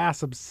and is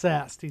bass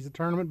obsessed. He's a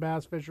tournament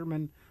bass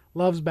fisherman,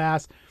 loves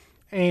bass.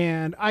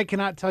 And I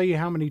cannot tell you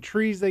how many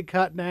trees they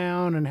cut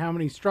down and how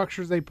many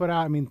structures they put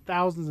out. I mean,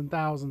 thousands and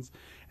thousands.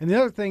 And the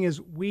other thing is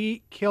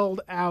we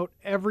killed out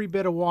every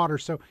bit of water.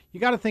 So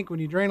you got to think when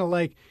you drain a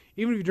lake,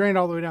 even if you drain it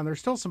all the way down, there's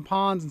still some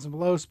ponds and some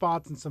low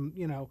spots and some,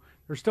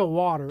 there's still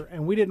water.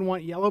 And we didn't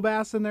want yellow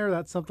bass in there.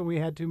 That's something we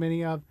had too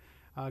many of,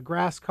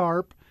 grass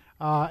carp.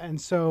 And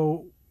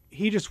so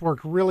he just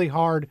worked really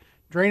hard,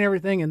 drain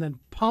everything, and then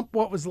pump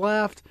what was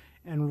left.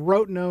 And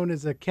rotenone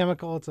is a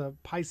chemical. It's a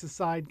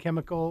pesticide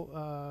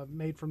chemical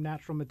made from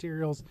natural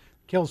materials,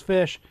 kills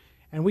fish.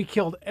 And we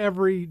killed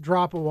every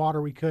drop of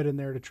water we could in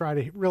there to try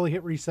to really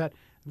hit reset.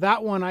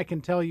 That one, I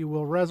can tell you,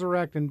 will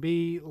resurrect and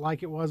be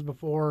like it was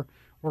before.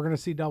 We're going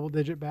to see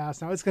double-digit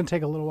bass. Now, it's going to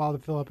take a little while to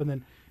fill up, and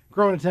then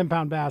growing a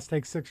 10-pound bass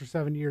takes 6 or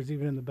 7 years,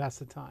 even in the best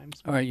of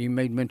times. All right, you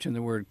made mention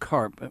the word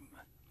carp,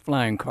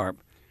 flying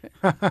carp.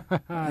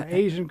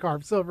 Asian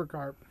carp, silver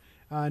carp.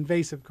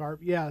 Invasive carp,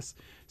 yes.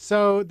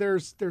 So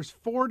there's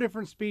 4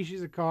 different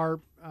species of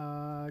carp: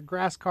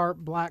 grass carp,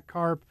 black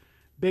carp,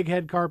 big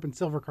head carp, and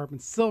silver carp.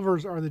 And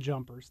silvers are the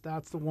jumpers.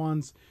 That's the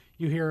ones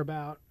you hear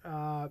about.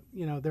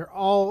 They're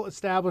all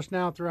established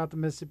now throughout the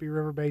Mississippi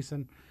River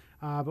Basin.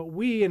 But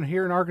we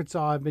here in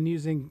Arkansas have been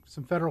using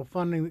some federal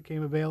funding that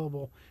came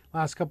available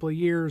last couple of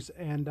years.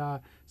 And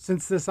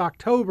since this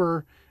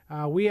October,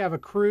 we have a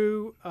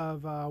crew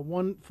of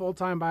 1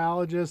 full-time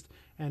biologist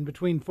and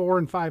between 4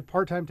 and 5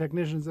 part-time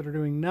technicians that are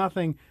doing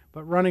nothing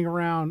but running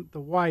around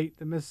the White,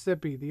 the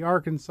Mississippi, the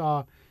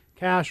Arkansas,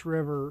 Cache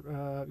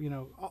River,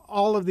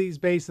 all of these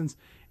basins,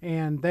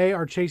 and they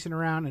are chasing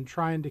around and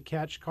trying to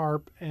catch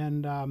carp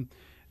and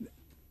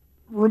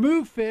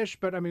remove fish.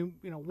 But I mean,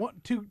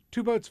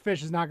 two boats of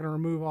fish is not going to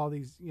remove all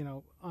these,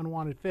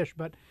 unwanted fish,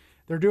 but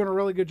they're doing a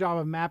really good job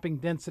of mapping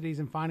densities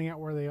and finding out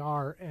where they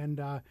are.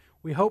 And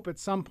we hope at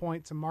some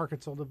point some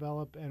markets will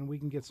develop and we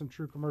can get some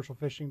true commercial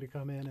fishing to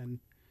come in and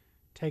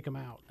take them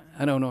out.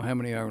 I don't know how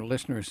many of our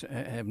listeners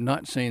have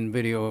not seen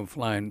video of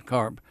flying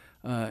carp.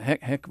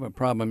 Heck of a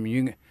problem.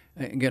 You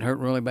get hurt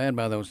really bad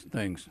by those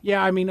things.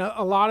 Yeah, I mean,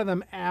 a lot of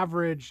them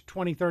average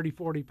 20, 30,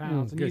 40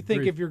 pounds. And you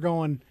think if you're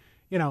going,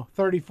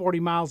 30, 40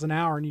 miles an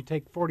hour and you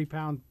take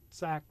 40-pound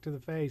sack to the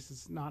face,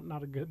 it's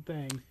not a good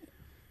thing.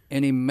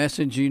 Any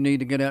message you need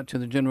to get out to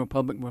the general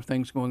public with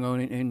things going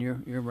on in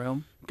your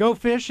realm? Go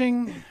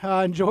fishing,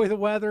 enjoy the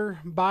weather,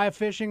 buy a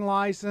fishing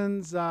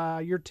license.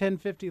 Your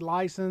 1050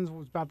 license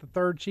was about the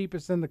 3rd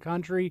cheapest in the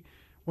country.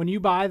 When you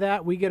buy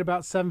that, we get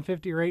about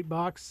 $7.50 or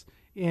 $8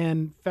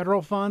 in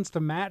federal funds to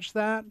match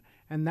that,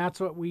 and that's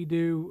what we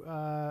do.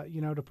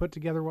 To put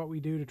together what we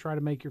do to try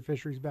to make your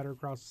fisheries better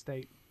across the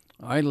state.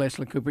 All right,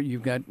 Leslie Cooper,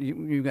 you've got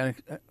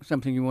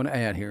something you want to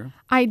add here.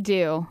 I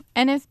do.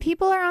 And if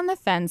people are on the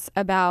fence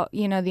about,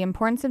 the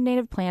importance of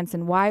native plants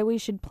and why we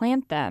should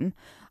plant them,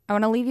 I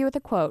want to leave you with a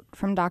quote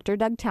from Dr.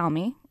 Doug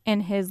Talmy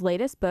in his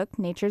latest book,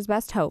 Nature's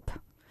Best Hope.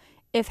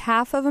 If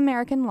half of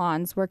American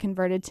lawns were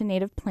converted to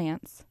native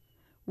plants,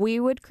 we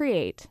would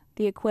create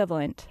the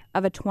equivalent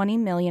of a 20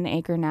 million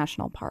acre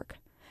national park.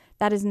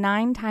 That is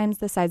 9 times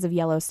the size of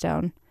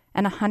Yellowstone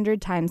and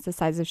 100 times the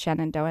size of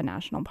Shenandoah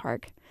National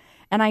Park.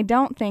 And I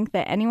don't think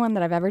that anyone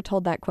that I've ever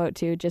told that quote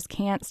to just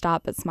can't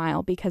stop but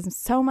smile, because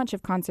so much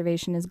of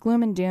conservation is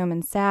gloom and doom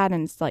and sad,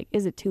 and it's like,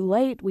 is it too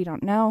late? We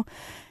don't know.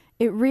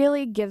 It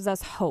really gives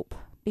us hope,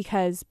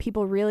 because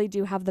people really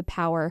do have the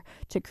power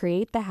to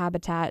create the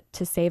habitat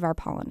to save our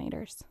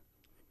pollinators.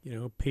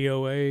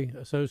 POA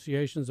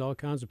associations, all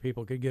kinds of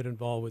people could get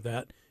involved with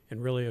that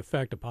and really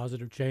affect a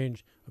positive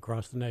change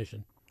across the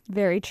nation.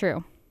 Very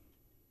true.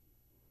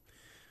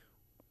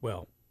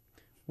 Well,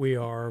 we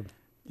are,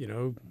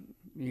 You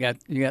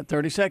got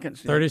 30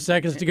 seconds. 30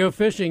 seconds to go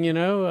fishing.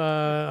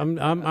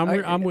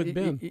 I'm with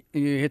Ben.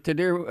 You hit the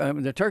deer,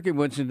 the turkey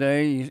woods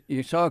today.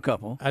 You saw a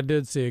couple. I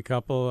did see a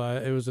couple.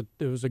 It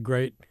was a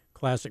great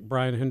classic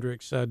Brian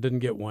Hendricks. Didn't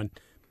get one,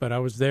 but I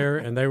was there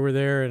and they were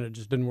there, and it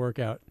just didn't work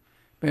out.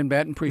 Ben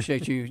Batten,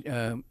 appreciate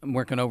you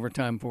working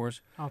overtime for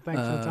us. Oh,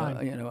 thanks for the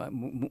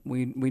time.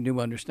 We do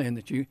understand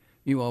that you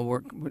all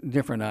work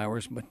different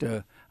hours, but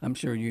I'm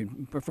sure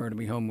you'd prefer to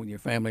be home with your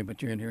family,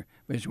 but you're in here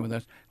visiting with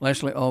us.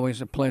 Leslie,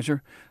 always a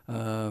pleasure.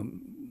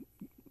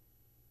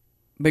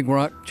 Big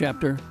Rock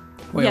chapter,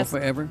 Quail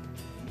Forever.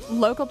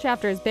 Local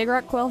chapter is Big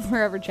Rock Quail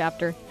Forever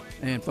chapter.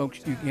 And folks,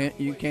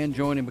 you can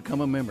join and become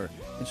a member.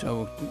 And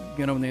so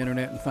get on the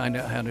internet and find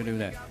out how to do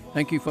that.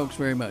 Thank you, folks,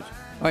 very much.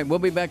 All right, we'll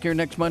be back here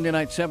next Monday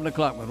night, 7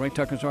 o'clock with Ray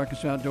Tucker's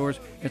Arkansas Outdoors.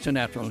 It's a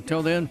natural.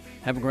 Until then,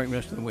 have a great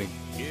rest of the week.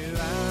 Yeah,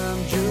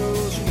 I'm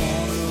just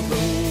one of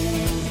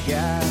those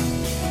guys.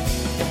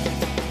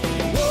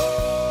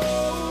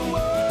 Whoa,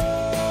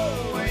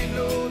 whoa, ain't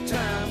no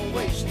time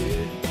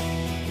wasted.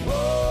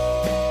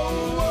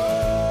 Whoa,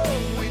 whoa,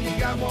 when you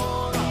got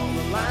one on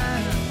the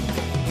line.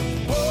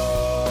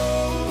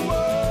 Whoa,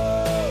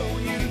 whoa,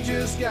 you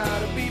just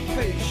gotta be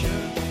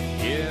patient.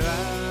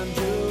 Yeah, I'm